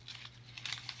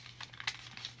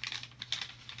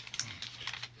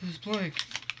 This is blank.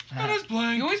 Uh, That is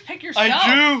blank. You always pick yourself.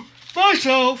 I drew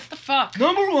myself What the fuck?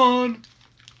 number one.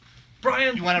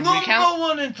 Brian, You want to number recount?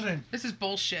 one entrant. This is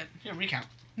bullshit. Yeah, recount.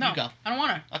 No, You go. I don't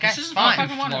want to. Okay, This is fine.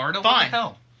 fucking Fine. Florida. Fine.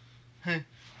 What the hell?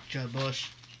 Joe Bush.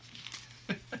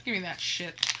 Give me that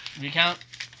shit. Recount.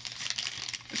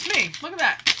 It's me. Look at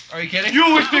that. Are you kidding? You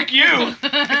always pick you.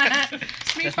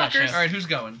 It's me, That's not fuckers. true. All right, who's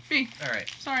going? Me. All right.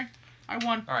 Sorry. I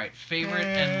won. All right. Favorite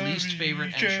and least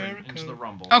favorite entrant Jericho. into the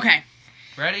Rumble. Okay.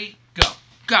 Ready? Go.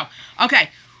 Go. Okay.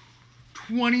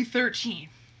 2013.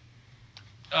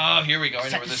 Oh, here we go. I know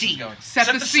Set where the this scene. is going. Set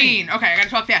the scene. Okay, I gotta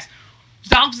talk fast.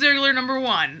 Dolph Ziggler, number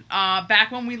one.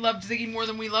 Back when we loved Ziggy more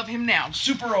than we love him now.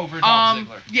 Super over Dolph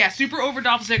Ziggler. Yeah, super over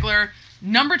Dolph Ziggler.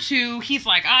 Number two, he's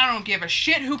like, I don't give a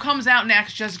shit who comes out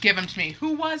next, just give him to me.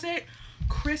 Who was it?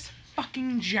 Chris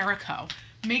fucking Jericho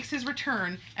makes his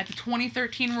return at the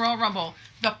 2013 Royal Rumble.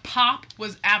 The pop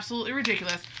was absolutely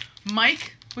ridiculous.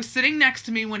 Mike was sitting next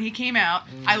to me when he came out.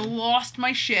 I lost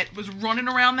my shit, was running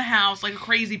around the house like a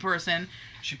crazy person.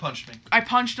 She punched me. I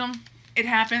punched him. It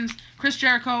happens. Chris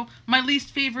Jericho, my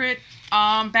least favorite,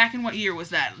 back in what year was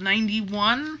that?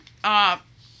 91?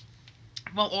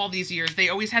 Well, all these years. They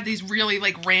always had these really,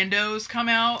 like, randos come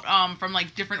out from,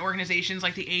 like, different organizations,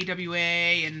 like the AWA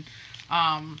and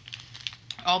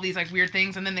all these, like, weird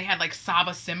things. And then they had, like,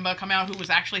 Saba Simba come out, who was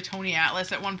actually Tony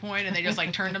Atlas at one point, and they just,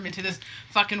 like, turned him into this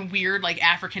fucking weird, like,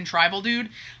 African tribal dude.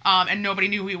 And nobody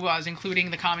knew who he was,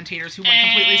 including the commentators who went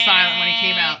completely silent when he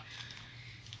came out.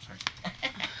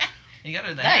 You got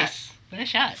her that. Nice. Nice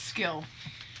shot. Skill.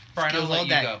 Brian, I'll Skills let all you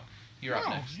day. go. You're up No,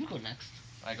 next. you go next.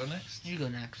 I go next? You go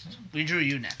next. We drew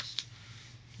you next.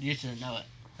 You just didn't know it.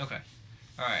 Okay.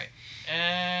 All right.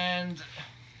 And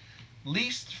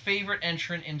least favorite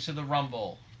entrant into the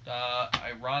Rumble.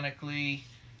 Ironically,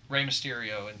 Rey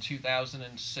Mysterio in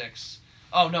 2006.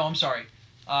 Oh, no, I'm sorry.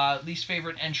 Least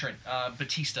favorite entrant,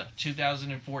 Batista,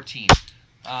 2014.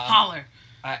 Holler.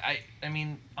 I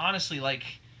mean, honestly, like,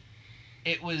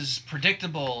 it was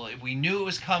predictable. We knew it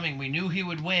was coming. We knew he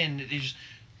would win. It just,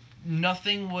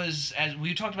 nothing was, as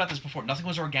we talked about this before, nothing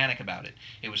was organic about it.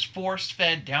 It was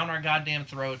force-fed down our goddamn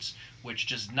throats, which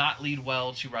does not lead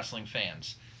well to wrestling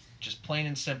fans. Just plain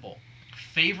and simple.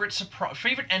 Favorite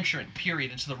entrant,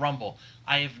 period, into the Rumble.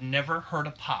 I have never heard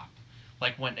a pop.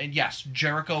 Like when, and yes,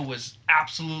 Jericho was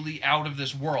absolutely out of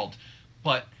this world,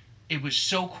 but it was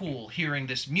so cool hearing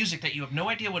this music that you have no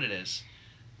idea what it is.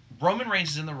 Roman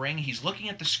Reigns is in the ring. He's looking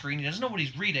at the screen. He doesn't know what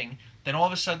he's reading. Then all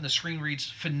of a sudden, the screen reads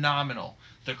phenomenal.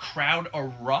 The crowd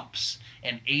erupts,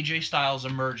 and AJ Styles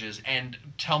emerges. And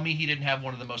tell me he didn't have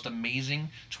one of the most amazing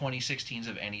 2016s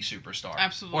of any superstar.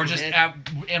 Absolutely. Or just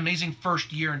amazing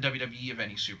first year in WWE of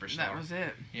any superstar. That was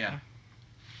it. Yeah.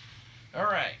 All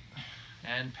right.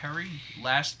 And Perry,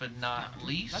 last but not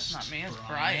least. That's not me. That's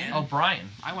Brian. Brian. Oh, Brian.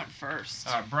 I went first.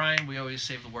 Brian, we always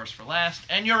save the worst for last.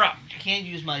 And you're up. I can't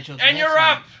use my jokes. And this you're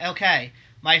time. up! Okay.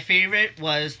 My favorite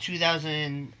was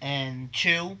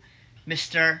 2002,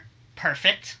 Mr.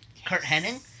 Perfect, Kurt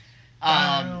Hennig.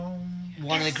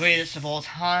 One of the greatest of all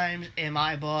time in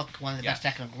my book. One of the best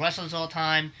technical wrestlers of all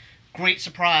time. Great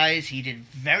surprise. He did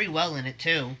very well in it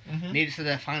too. Mhm. Made it to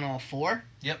the final 4.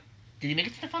 Yep. Did he make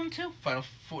it to the final 2? Final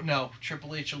 4. No,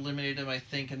 Triple H eliminated him, I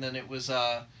think, and then it was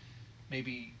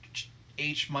maybe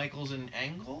H. Michaels and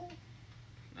Angle.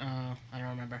 I don't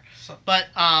remember. So, But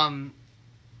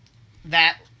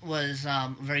that was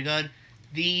very good.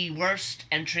 The worst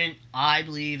entrant, I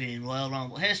believe, in Royal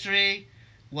Rumble history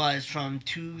was from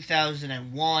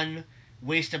 2001,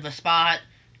 Waste of a Spot,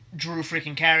 Drew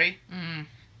freaking Carey. Mm.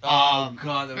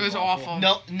 God, that It was awful.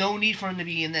 No need for him to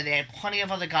be in there. They had plenty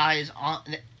of other guys on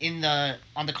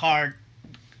the card,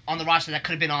 on the roster that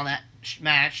could have been on that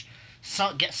match.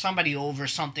 So get somebody over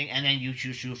something, and then you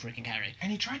choose Drew freaking Carey.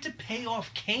 And he tried to pay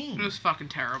off Kane. It was fucking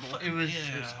terrible. It was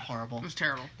Yeah. horrible. It was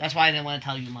terrible. That's why I didn't want to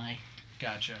tell you my.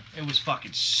 Gotcha. It was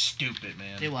fucking stupid,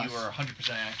 man. It was. You were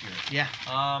 100% accurate. Yeah.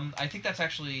 I think that's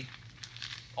actually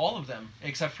all of them,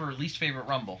 except for least favorite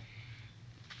Rumble.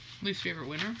 Least favorite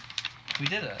winner? We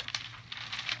did it.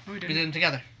 Oh, we We didn't. did them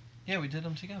together. Yeah, we did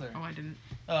them together. Oh, I didn't.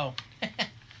 Oh.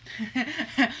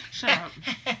 Shut up.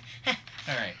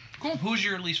 All right. Cool. Who's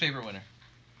your least favorite winner?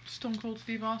 Stone Cold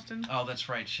Steve Austin. Oh, that's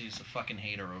right. She's a fucking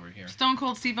hater over here. Stone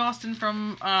Cold Steve Austin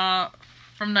from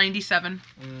 '97.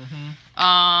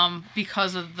 Mm-hmm.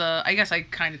 Because of the, I guess I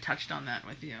kind of touched on that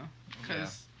with you,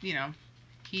 because you know,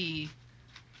 he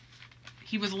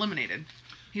was eliminated.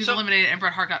 He was So- eliminated, and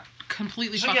Bret Hart got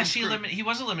completely So fucking yes, screwed. he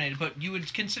was eliminated, but you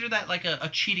would consider that like a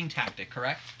cheating tactic,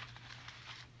 correct?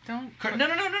 Don't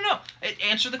No.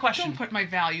 Answer the question. don't put my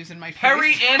values in my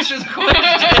Perry, face. answer the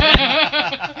question.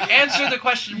 Answer the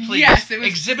question, please. Yes, it was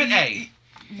Exhibit A.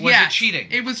 Was yes, it cheating?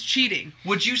 It was cheating.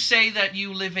 Would you say that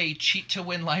you live a cheat to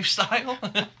win lifestyle?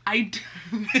 I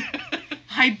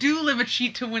do live a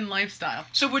cheat to win lifestyle.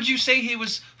 So would you say he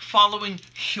was following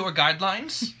your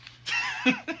guidelines?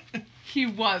 He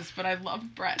was, but I love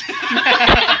Bret.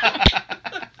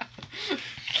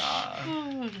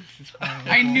 Oh, this is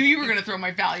horrible. I knew you were gonna throw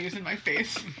my values in my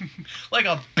face. Like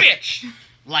a bitch.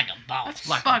 Like a boss. That's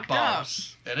Like fucked a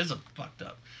boss. That is a fucked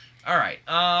up. All right.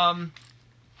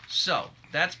 So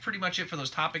that's pretty much it for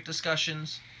those topic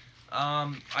discussions.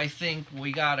 I think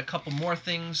we got a couple more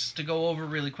things to go over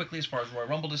really quickly as far as Royal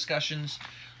Rumble discussions.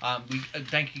 We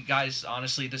thank you guys.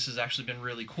 Honestly, this has actually been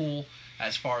really cool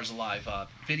as far as a live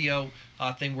video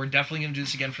thing. We're definitely going to do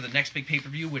this again for the next big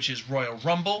pay-per-view, which is Royal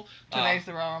Rumble. Today's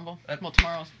the Royal Rumble. Well,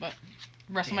 tomorrow's, but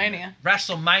WrestleMania.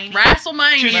 WrestleMania.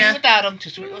 Too sweet WrestleMania. without him. Too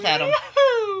sweet without him.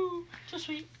 Woohoo! Too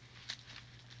sweet.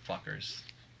 Fuckers.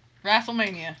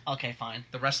 WrestleMania. Okay, fine.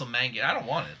 The WrestleMania. I don't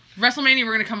want it. WrestleMania,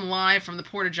 we're gonna come live from the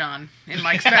Porta John in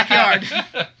Mike's backyard.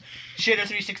 Shitter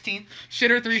 316.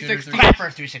 Shitter 360.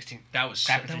 Crapper 316. That was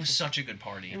Crap, that was such a good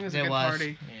party. It was a It good was.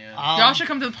 party. Yeah. Y'all should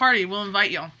come to the party. We'll invite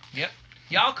y'all.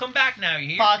 Y'all come back now. You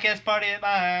hear? Podcast party at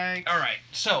Mike's. All right.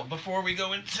 So before we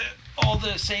go into all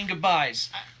the saying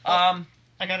goodbyes, I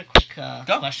got a quick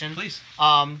go question. please.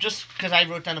 Just because I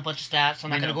wrote down a bunch of stats, so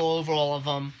I'm not We going to know. go over all of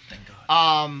them. Thank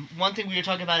God. One thing we were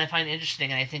talking about I find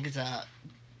interesting, and I think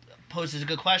poses a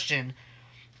good question.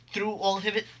 Through all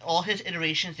his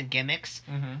iterations and gimmicks,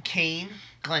 Mm-hmm. Kane,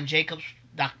 Glenn Jacobs,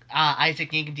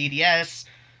 Isaac Yankem DDS,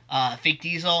 Fake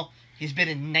Diesel, he's been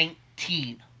in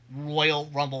 19 Royal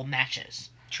Rumble matches.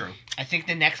 True. I think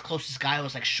the next closest guy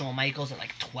was like Shawn Michaels at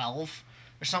like 12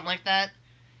 or something like that.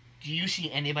 Do you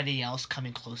see anybody else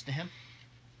coming close to him?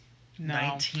 No.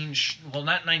 19. Well,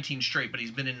 not 19 straight, but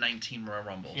he's been in 19 Royal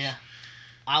Rumbles. Yeah.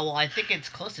 Well, I think it's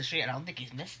close to straight. I don't think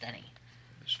he's missed any.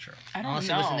 That's true. I don't Unless it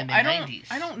know. was in the I don't. mid-90s.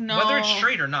 I don't know. Whether it's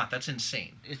straight or not, that's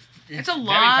insane. It's a very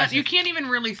lot. impressive. You can't even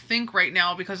really think right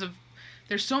now because of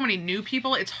there's so many new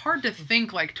people. It's hard to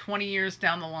think like 20 years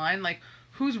down the line, like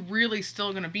who's really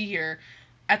still going to be here.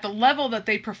 At the level that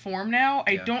they perform now,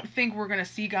 I Yeah. don't think we're going to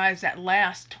see guys that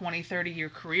last 20, 30-year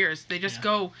careers. They just Yeah.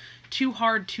 go too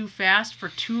hard, too fast for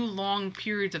too long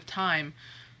periods of time.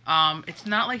 It's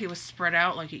not like it was spread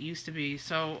out like it used to be.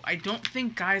 So I don't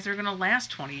think guys are going to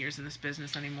last 20 years in this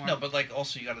business anymore. No, but like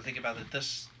also you got to think about it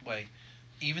this way.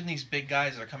 Even these big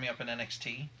guys that are coming up in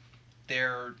NXT,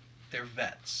 they're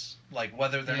vets. Like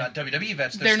whether they're Yeah. not WWE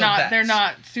vets, they're still not. vets. They're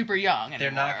not super young anymore.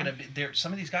 They're not going to be. They're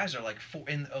some of these guys are like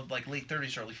in like late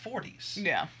 30s, early 40s.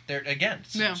 Yeah. They're again,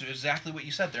 it's, Yeah. it's exactly what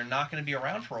you said. They're not going to be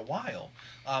around for a while.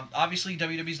 Obviously,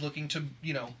 WWE's looking to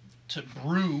to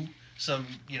brew some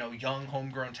young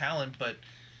homegrown talent, but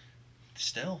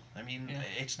Still, I mean, Yeah.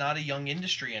 it's not a young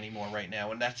industry anymore right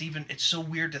now, and it's so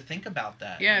weird to think about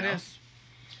that. Yeah, you know? it is.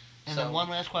 And So- then one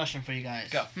last question for you guys.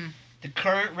 Go. The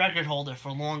current record holder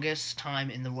for longest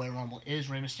time in the Royal Rumble is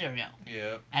Rey Mysterio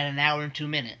Yeah. at an hour and 2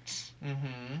 minutes.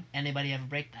 Mm-hmm. Anybody ever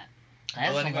break that?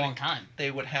 That's Well, a long time. They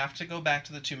would have to go back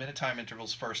to the 2-minute time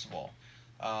intervals first of all.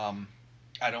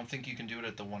 I don't think you can do it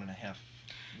at the 1.5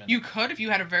 minute. You could if you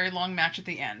had a very long match at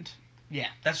the end.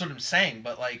 That's what I'm saying,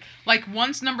 but like. Like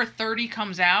once number 30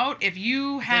 comes out, if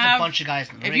you There's have a bunch of guys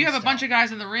in the if ring you have a still. bunch of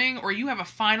guys in the ring, or you have a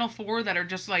final four that are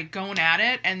just like going at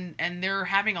it, and they're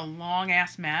having a long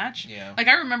ass match. Yeah. Like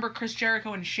I remember Chris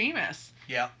Jericho and Sheamus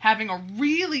Yeah. having a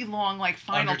really long like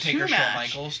final Undertaker, two Shawn match.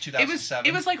 Michaels, 2007.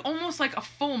 It was like almost like a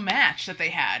full match that they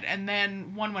had, and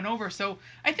then one went over. So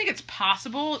I think it's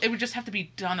possible. It would just have to be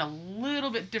done a little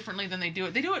bit differently than they do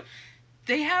it.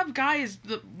 They have guys.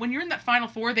 When you're in that final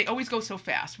four, they always go so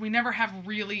fast. We never have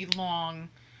really long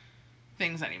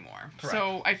things anymore. Correct.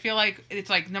 So I feel like it's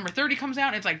like number 30 comes out,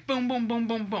 and it's like boom, boom, boom,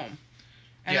 boom, boom,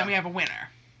 and Yeah. then we have a winner.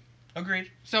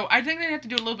 Agreed. So I think they have to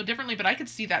do it a little bit differently, but I could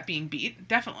see that being beat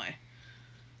definitely.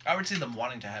 I would see them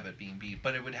wanting to have it being beat,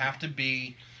 but it would have to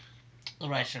be. The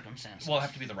right circumstances. Well, it'd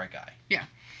have to be the right guy. Yeah.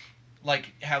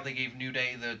 Like how they gave New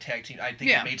Day the tag team. I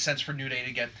think Yeah. it made sense for New Day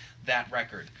to get that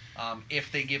record.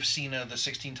 If they give Cena the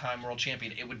 16-time world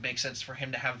champion, it would make sense for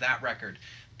him to have that record.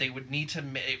 They would need to.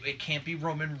 It can't be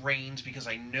Roman Reigns because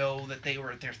I know that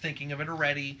they're thinking of it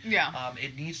already. Yeah.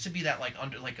 It needs to be that like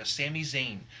a Sami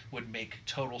Zayn would make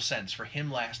total sense for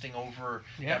him lasting over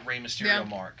Yeah. that Rey Mysterio Yeah.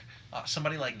 mark.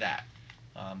 Somebody like that.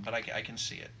 But I can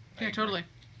see it. I Yeah, agree. totally.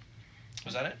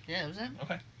 Was that it? Yeah, was it?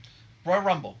 Royal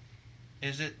Rumble.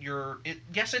 Is it your?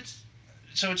 Yes, it's.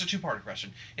 So it's a two-part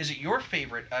question. Is it your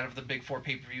favorite out of the big four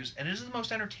pay-per-views, and is it the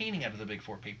most entertaining out of the big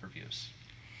four pay-per-views?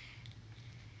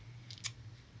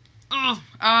 Ugh.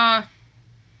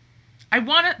 I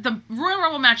want it. The Royal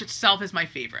Rumble match itself is my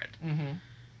favorite. Mm-hmm.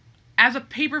 As a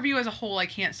pay-per-view as a whole, I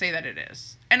can't say that it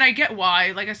is. And I get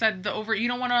why. Like I said, you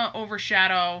don't want to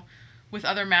overshadow with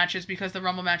other matches because the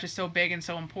Rumble match is so big and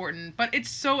so important. But it's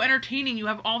so entertaining. You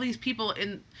have all these people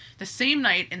in the same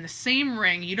night, in the same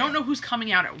ring. You don't know who's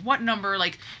coming out at what number.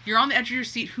 Like, you're on the edge of your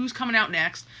seat. Who's coming out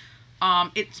next?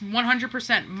 It's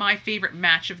 100% my favorite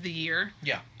match of the year.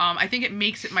 Yeah. I think it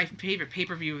makes it my favorite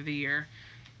pay-per-view of the year.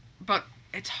 But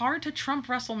it's hard to trump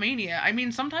WrestleMania. I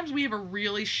mean, sometimes we have a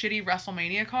really shitty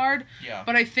WrestleMania card, Yeah.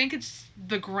 but I think it's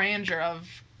the grandeur of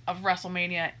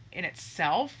WrestleMania in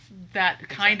itself that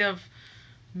kind of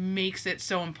makes it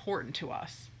so important to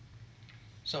us.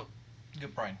 So,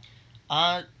 good, Brian.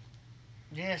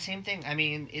 Yeah, same thing. I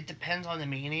mean, it depends on the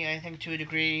Mania, I think, to a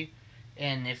degree,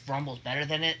 and if Rumble's better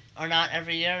than it or not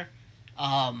every year.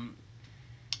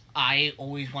 I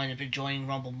always wind up enjoying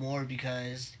Rumble more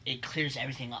because it clears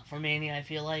everything up for Mania, I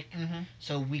feel like. Mm-hmm.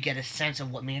 So we get a sense of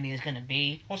what Mania is going to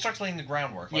be. Well, it starts laying the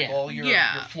groundwork. Like Yeah. all your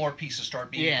floor pieces start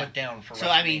being Yeah. put down for. So,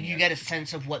 I mean, WrestleMania. you get a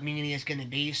sense of what Mania is going to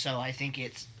be, so I think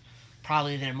it's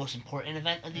probably their most important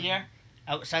event of the year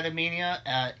outside of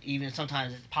Mania. Even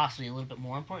sometimes it's possibly a little bit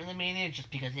more important than Mania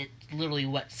just because it's literally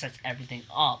what sets everything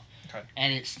up. Okay.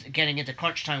 And it's getting into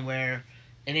crunch time where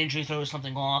an injury throws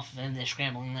something off and they're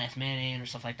scrambling last minute or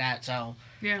stuff like that. So,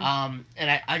 Yeah.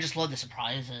 and I just love the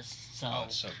surprises. So, Oh,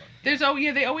 it's so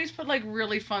good. They always put like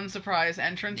really fun surprise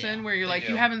entrance in where you're they like,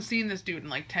 do. you haven't seen this dude in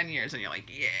like 10 years, and you're like,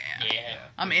 yeah.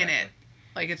 I'm in it.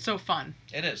 Like, it's so fun.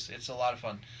 It is. It's a lot of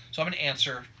fun. So I'm going to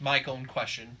answer Mike's own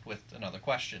question with another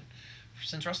question.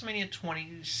 Since WrestleMania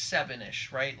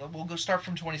 27-ish, right? We'll go start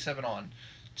from 27 on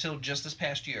till just this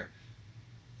past year.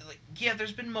 Like, yeah,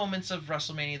 there's been moments of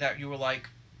WrestleMania that you were like,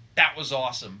 that was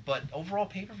awesome. But overall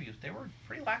pay-per-views, they were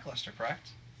pretty lackluster, correct?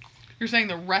 You're saying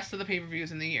the rest of the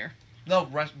pay-per-views in the year. No,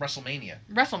 WrestleMania.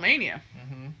 WrestleMania.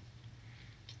 Mm-hmm.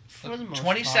 For the most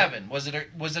 27. Was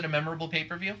it a memorable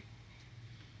pay-per-view?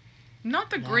 Not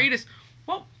the No. greatest.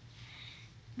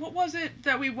 What was it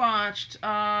that we watched?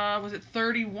 Was it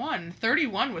 31?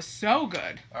 31 was so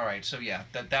good. All right, so yeah,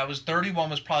 that was 31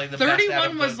 was probably the best. 31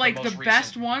 out of was like the most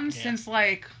best recent. one Yeah. since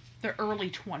like the early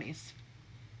 20s.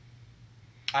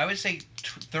 I would say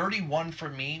 31 for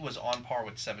me was on par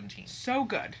with 17. So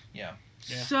good. Yeah.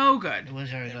 Yeah. So good. It was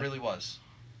very It good. really was.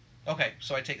 Okay,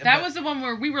 so I take That but- was the one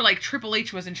where we were like Triple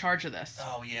H was in charge of this.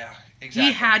 Oh yeah,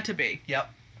 exactly. He had to be.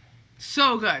 Yep.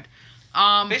 So good.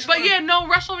 Basically- But yeah, no,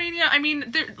 WrestleMania, I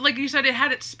mean, like you said, it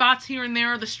had its spots here and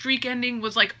there. The streak ending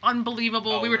was like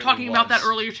unbelievable. Oh, we it were really talking about that was.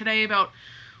 earlier today about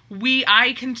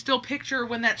I can still picture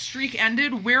when that streak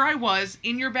ended where I was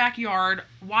in your backyard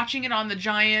watching it on the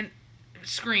giant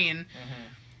screen.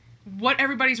 Mm-hmm. what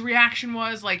everybody's reaction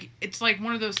was. Like, it's like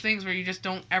one of those things where you just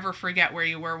don't ever forget where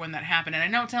you were when that happened. And I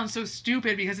know it sounds so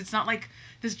stupid because it's not like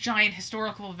this giant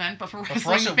historical event, but for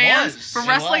wrestling us it fans, was. for It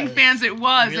wrestling was. fans, it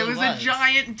was. It It really was was. a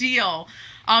giant deal.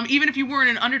 Even if you weren't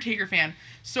an Undertaker fan.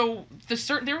 So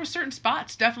there were certain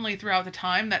spots definitely throughout the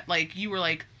time that like you were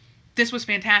like, this was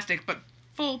fantastic, but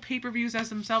full pay-per-views as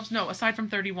themselves, no. Aside from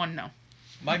 31, no.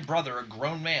 My brother, a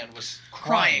grown man, was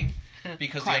crying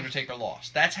because Crying. the Undertaker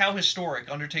lost. That's how historic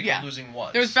Undertaker Yeah. losing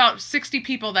was. There was about 60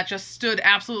 people that just stood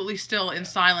absolutely still in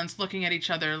silence, looking at each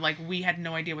other like we had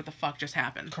no idea what the fuck just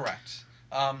happened. Correct.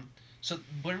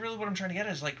 But really, what I'm trying to get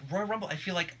at is like Royal Rumble. I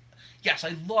feel like, yes,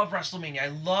 I love WrestleMania. I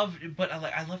love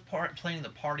planning the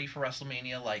party for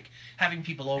WrestleMania, like having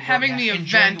people over, Having the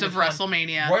enjoying event it of with fun.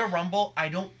 WrestleMania. Royal Rumble, I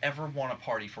don't ever want a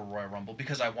party for Royal Rumble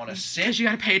because I want to sit Because you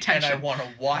gotta pay and attention. I want to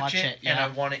watch Watch it, it, and yeah. I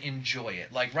want to enjoy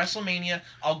it. Like WrestleMania,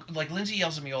 Lindsay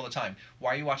yells at me all the time.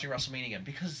 Why are you watching WrestleMania again?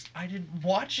 Because I didn't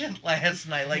watch it last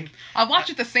night. Like I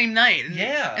watched it the same night. And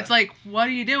Yeah. It's like, what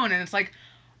are you doing? And it's like,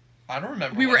 I don't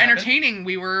remember. we what were happened. entertaining.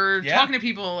 We were Yeah. talking to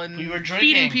people and We were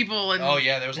feeding drinking. people. And Oh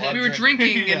yeah, there was a lot. we of were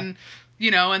drinking Yeah. and,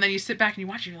 and then you sit back and you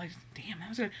watch it. You're like, damn, that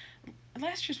was good.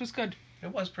 Last year's was good.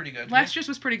 It was pretty good. Last year's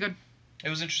was pretty good. It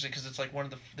was interesting because it's like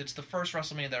it's the first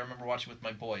WrestleMania that I remember watching with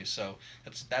my boys. So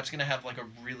that's gonna have like a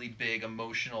really big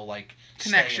emotional like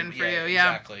Connection stay for you, yeah.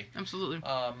 Exactly. Absolutely.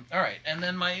 All right, and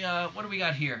then my what do we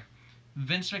got here?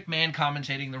 Vince McMahon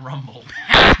commentating the Rumble.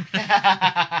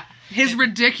 His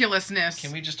ridiculousess.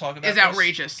 Can we just talk about Is this?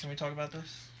 outrageous. Can we talk about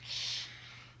this?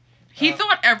 He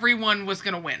thought everyone was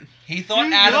going to win. He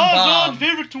thought Adam Bomb.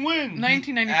 favorite to win.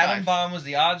 1995. Adam Bomb was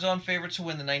the odds-on favorite to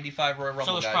win the '95 Royal Rumble,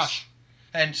 So was guys. Crush.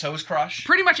 And so was Crush.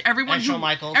 Pretty much everyone And who Shawn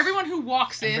Michaels. everyone who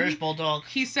walks And in, British Bulldog.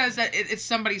 he says that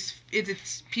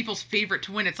it's people's favorite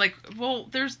to win. It's like, well,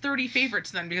 there's 30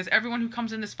 favorites then because everyone who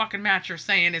comes in this fucking match you're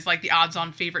saying is like the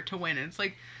odds-on favorite to win. And it's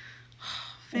like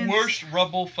Vince. Worst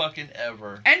Rumble fucking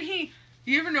ever. And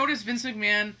you ever notice Vince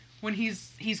McMahon when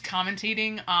he's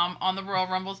commentating on the Royal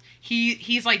Rumbles,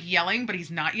 he's like yelling, but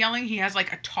he's not yelling. He has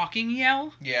like a talking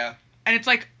yell, Yeah, and it's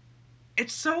like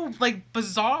it's so like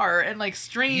bizarre and like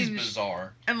strange he's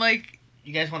bizarre. and like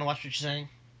You guys want to watch what you're saying?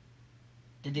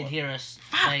 They did What? hear us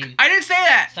fuck. say I didn't say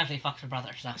that. Stephanie fucked her brother.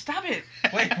 So. Stop it.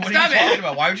 Wait, what are Stop you it. talking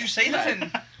about? Why would you say that?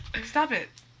 Listen, stop it.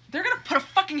 They're gonna put a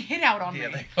fucking hit out on Yeah,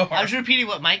 me. they are. I was repeating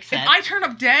what Mike said. If I turn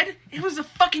up dead, it was the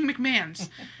fucking McMahons.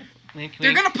 Wink,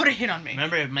 They're wink. gonna put a hit on me.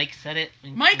 Remember, Mike said it.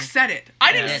 Wink, Mike wink. said it.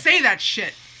 I didn't Yeah. say that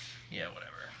shit. Yeah, whatever.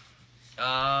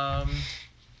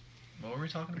 What were we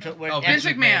talking about? We're, Vince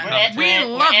McMahon. We're, We we're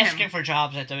love him. asking for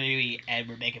jobs at WWE and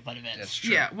we're making fun of it. That's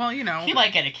true. Yeah, well, He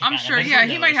might get a kick I'm out sure. of it. Yeah,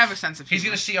 Who he might knows? have a sense of He's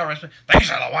humor. gonna see our wrestling. These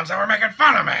are the ones that were making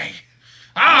fun of me.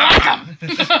 Ah!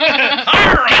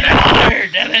 Hire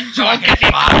them, Damn it. so I can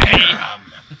fire them.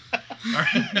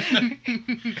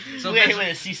 So We had Vince-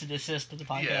 to cease and desist to the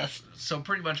podcast. Yeah. So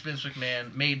pretty much Vince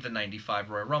McMahon made the '95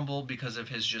 Royal Rumble because of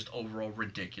his just overall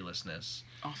ridiculousness.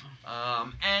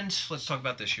 Awesome. And let's talk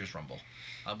about this year's Rumble.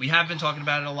 We have been talking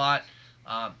about it a lot.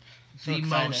 So The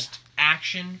excited. most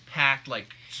action-packed, like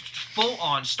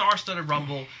full-on star-studded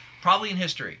Rumble probably in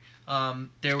history.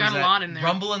 There was got a that lot in there.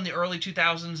 Rumble in the early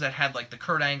 2000s that had like the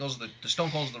Kurt Angles, the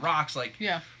Stone Colds, the Rocks, like.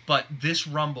 Yeah. But this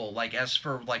Rumble, like as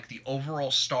for like the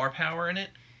overall star power in it,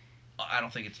 I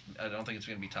don't think it's going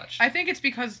to be touched. I think it's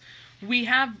because we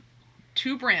have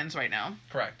two brands right now.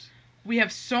 Correct. We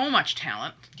have so much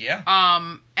talent. Yeah.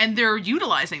 And they're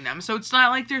utilizing them. So it's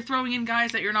not like they're throwing in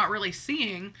guys that you're not really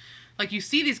seeing. Like you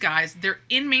see these guys, they're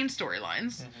in main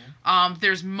storylines.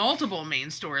 There's multiple main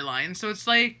storylines. So it's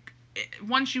like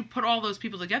once you put all those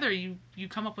people together, you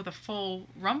come up with a full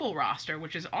Rumble roster,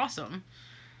 which is awesome.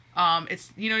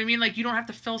 It's you know what I mean? Like you don't have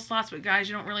to fill slots with guys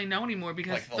you don't really know anymore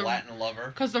because Like the Latin Lover.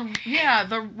 Because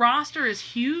the roster is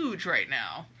huge right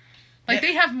now. Like Yeah.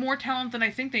 they have more talent than I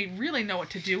think they really know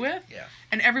what to do with. Yeah.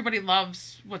 And everybody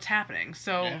loves what's happening.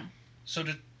 So Yeah. So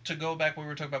to go back what we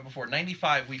were talking about before,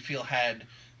 95 we feel had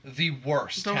the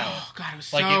worst talent. oh god, it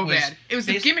was Like, so it was bad. It was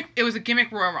a basi- gimmick. It was a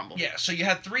gimmick Royal Rumble. Yeah, so you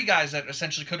had three guys that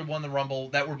essentially could have won the Rumble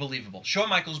that were believable. Shawn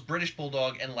Michaels, British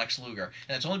Bulldog, and Lex Luger.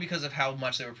 And it's only because of how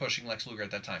much they were pushing Lex Luger at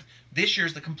that time. This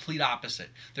year's the complete opposite.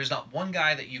 There's not one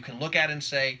guy that you can look at and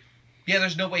say, yeah,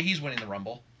 there's no way he's winning the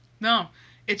Rumble. No,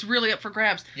 it's really up for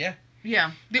grabs. Yeah.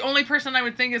 Yeah. The only person I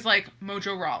would think is like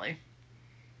Mojo Rawley.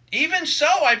 Even so,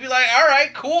 I'd be like, all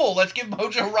right, cool, let's give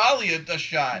Mojo Rawley a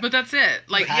shot. But that's it.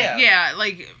 Like Yeah. yeah,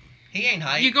 like He ain't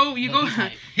hype. you go No, he's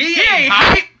hype. He He ain't ain't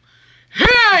hype. He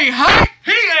ain't hype.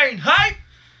 He ain't hype.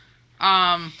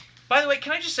 Um By the way,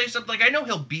 can I just say something? Like, I know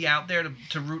he'll be out there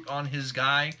to root on his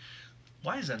guy.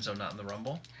 Why is Enzo not in the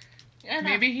Rumble? Yeah, no.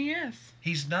 maybe he is.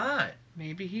 He's not.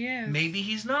 Maybe he is. Maybe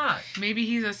he's not. Maybe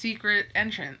he's a secret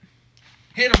entrant.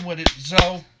 Hit him with it,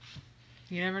 Zoe.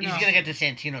 You never know. He's gonna get the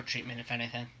Santino treatment, if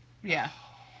anything. Yeah.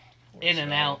 In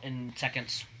and out in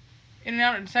seconds. In and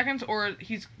out in seconds, or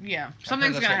something's that's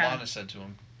gonna what happen. Lana said to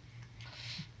him.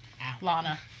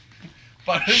 Lana.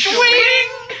 But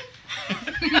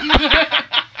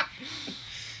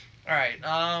All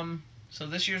right. So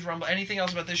this year's Rumble. Anything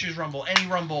else about this year's Rumble? Any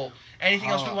Rumble? Anything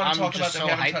else we want to talk about that we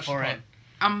haven't touched upon?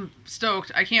 I'm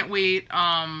stoked. I can't wait.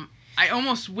 I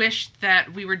almost wish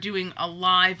that we were doing a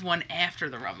live one after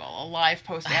the Rumble, a live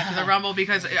post after the Rumble,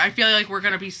 because I feel like we're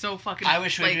gonna be so fucking. I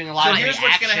wish we were doing a So live here's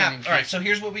what's gonna happen. reaction. All right. So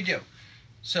here's what we do.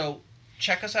 So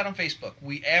check us out on Facebook.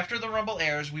 After the Rumble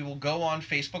airs, we will go on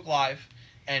Facebook Live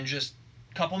and just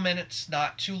a couple minutes,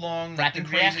 not too long, nothing Rapid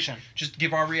crazy. reaction. Just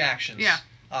give our reactions. Yeah.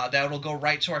 That'll go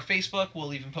right to our Facebook.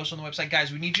 We'll even post on the website.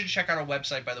 Guys, we need you to check out our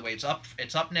website, by the way. It's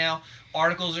up now.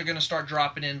 Articles are going to start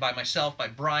dropping in by myself, by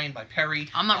Brian, by Perry.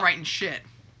 I'm not writing shit.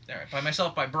 All right, by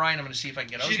myself, by Brian. I'm going to see if I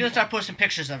can get She's gonna start posting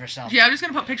pictures of herself. Yeah, I'm just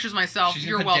gonna put pictures of myself. She's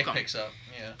You're gonna put welcome. dick pics up.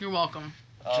 Yeah. You're welcome.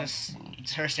 Just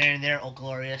it's her standing there, all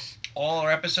glorious. All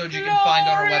our episodes you can find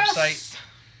on our website.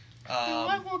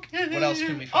 What else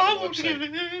can we find on the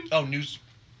website? Oh, news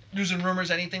and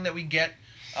rumors. Anything that we get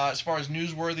as far as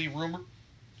newsworthy rumor.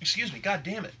 Excuse me. God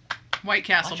damn it. White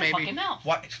Castle, Watch your baby. fucking mouth.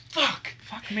 What? Fuck.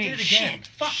 Fuck me. Did it again. Shit.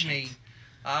 Fuck Shit. me.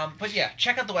 But yeah,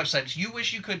 check out the website. It's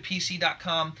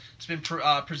youwishyoucouldpc.com. It's been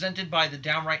presented by the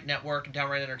Downright Network and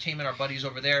Downright Entertainment, our buddies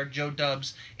over there, Joe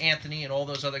Dubs, Anthony, and all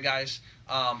those other guys.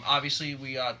 Obviously,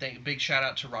 we thank a big shout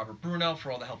out to Robert Bruno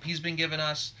for all the help he's been giving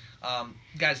us.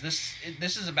 Guys, this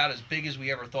is about as big as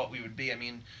we ever thought we would be. I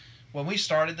mean, when we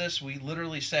started this, we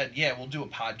literally said, yeah, we'll do a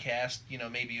podcast,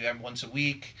 maybe once a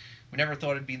week. We never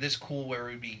thought it'd be this cool where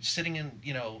we'd be sitting in,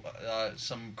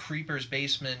 some creeper's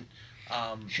basement.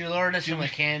 She lured us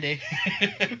with candy.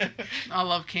 I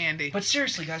love candy. But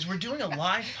seriously, guys, we're doing a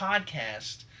live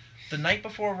podcast the night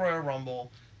before Royal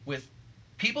Rumble with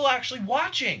people actually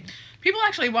watching. People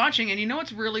actually watching, and you know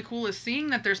what's really cool is seeing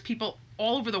that there's people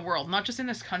all over the world, not just in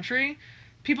this country.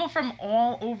 People from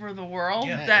all over the world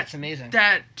Yeah, that's amazing.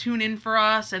 that tune in for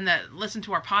us and that listen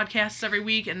to our podcasts every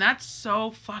week, and that's so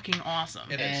fucking awesome.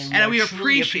 It is. And we are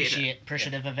truly appreciate it.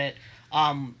 appreciative of it.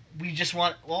 We just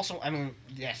want also. I mean,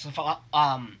 yes.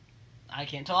 I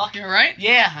can't talk. You're right.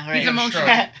 Yeah, all right. He's emotional.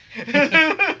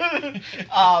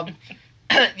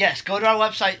 Yes, go to our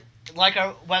website, like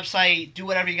our website, do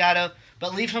whatever you gotta,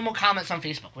 but leave some more comments on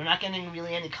Facebook. We're not getting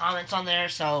really any comments on there,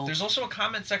 so There's also a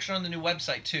comment section on the new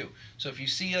website too. So if you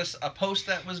see a post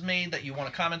that was made that you want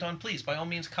to comment on, please by all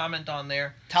means comment on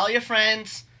there. tell your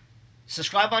friends.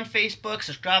 Subscribe on Facebook,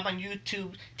 subscribe on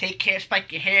YouTube, take care,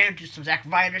 spike your hair, do some Zack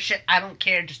Ryder shit. I don't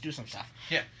care, just do some stuff.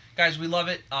 Yeah. Guys, we love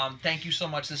it. Thank you so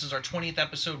much. This is our 20th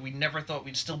episode. We never thought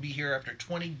we'd still be here after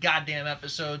 20 goddamn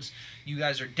episodes. You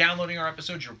guys are downloading our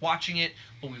episodes, you're watching it,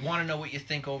 but we want to know what you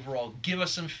think overall. Give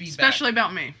us some feedback. Especially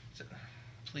about me.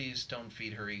 Please don't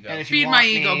feed her ego. And if you Feed want my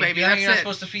me, ego, baby. You're That's not it.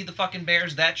 supposed to feed the fucking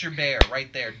bears. That's your bear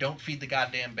right there. Don't feed the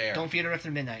goddamn bear. Don't feed her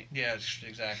after midnight. Yeah,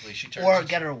 exactly. She turns. Or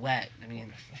get her wet. I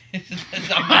mean,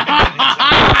 I'm not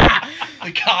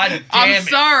gonna- God damn I'm it.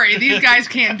 sorry, these guys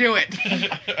can't do it.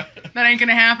 That ain't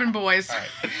gonna happen, boys. All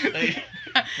right.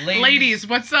 Ladies,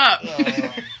 what's up?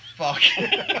 Oh, fuck.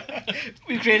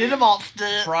 we created a monster.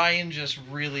 Brian just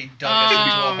really dug us into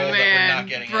a hole that we're not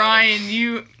getting out of. Brian,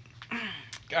 you.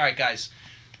 All right, guys.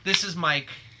 This is Mike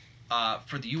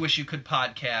for the You Wish You Could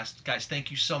podcast. Guys, thank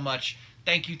you so much.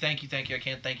 Thank you. I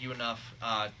can't thank you enough.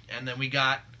 And then we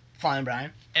got... Flying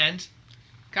Brian. And...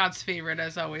 God's favorite,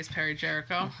 as always, Perry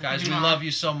Jericho. Guys, we Mwah. love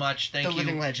you so much. Thank The you.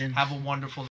 living legend. Have a wonderful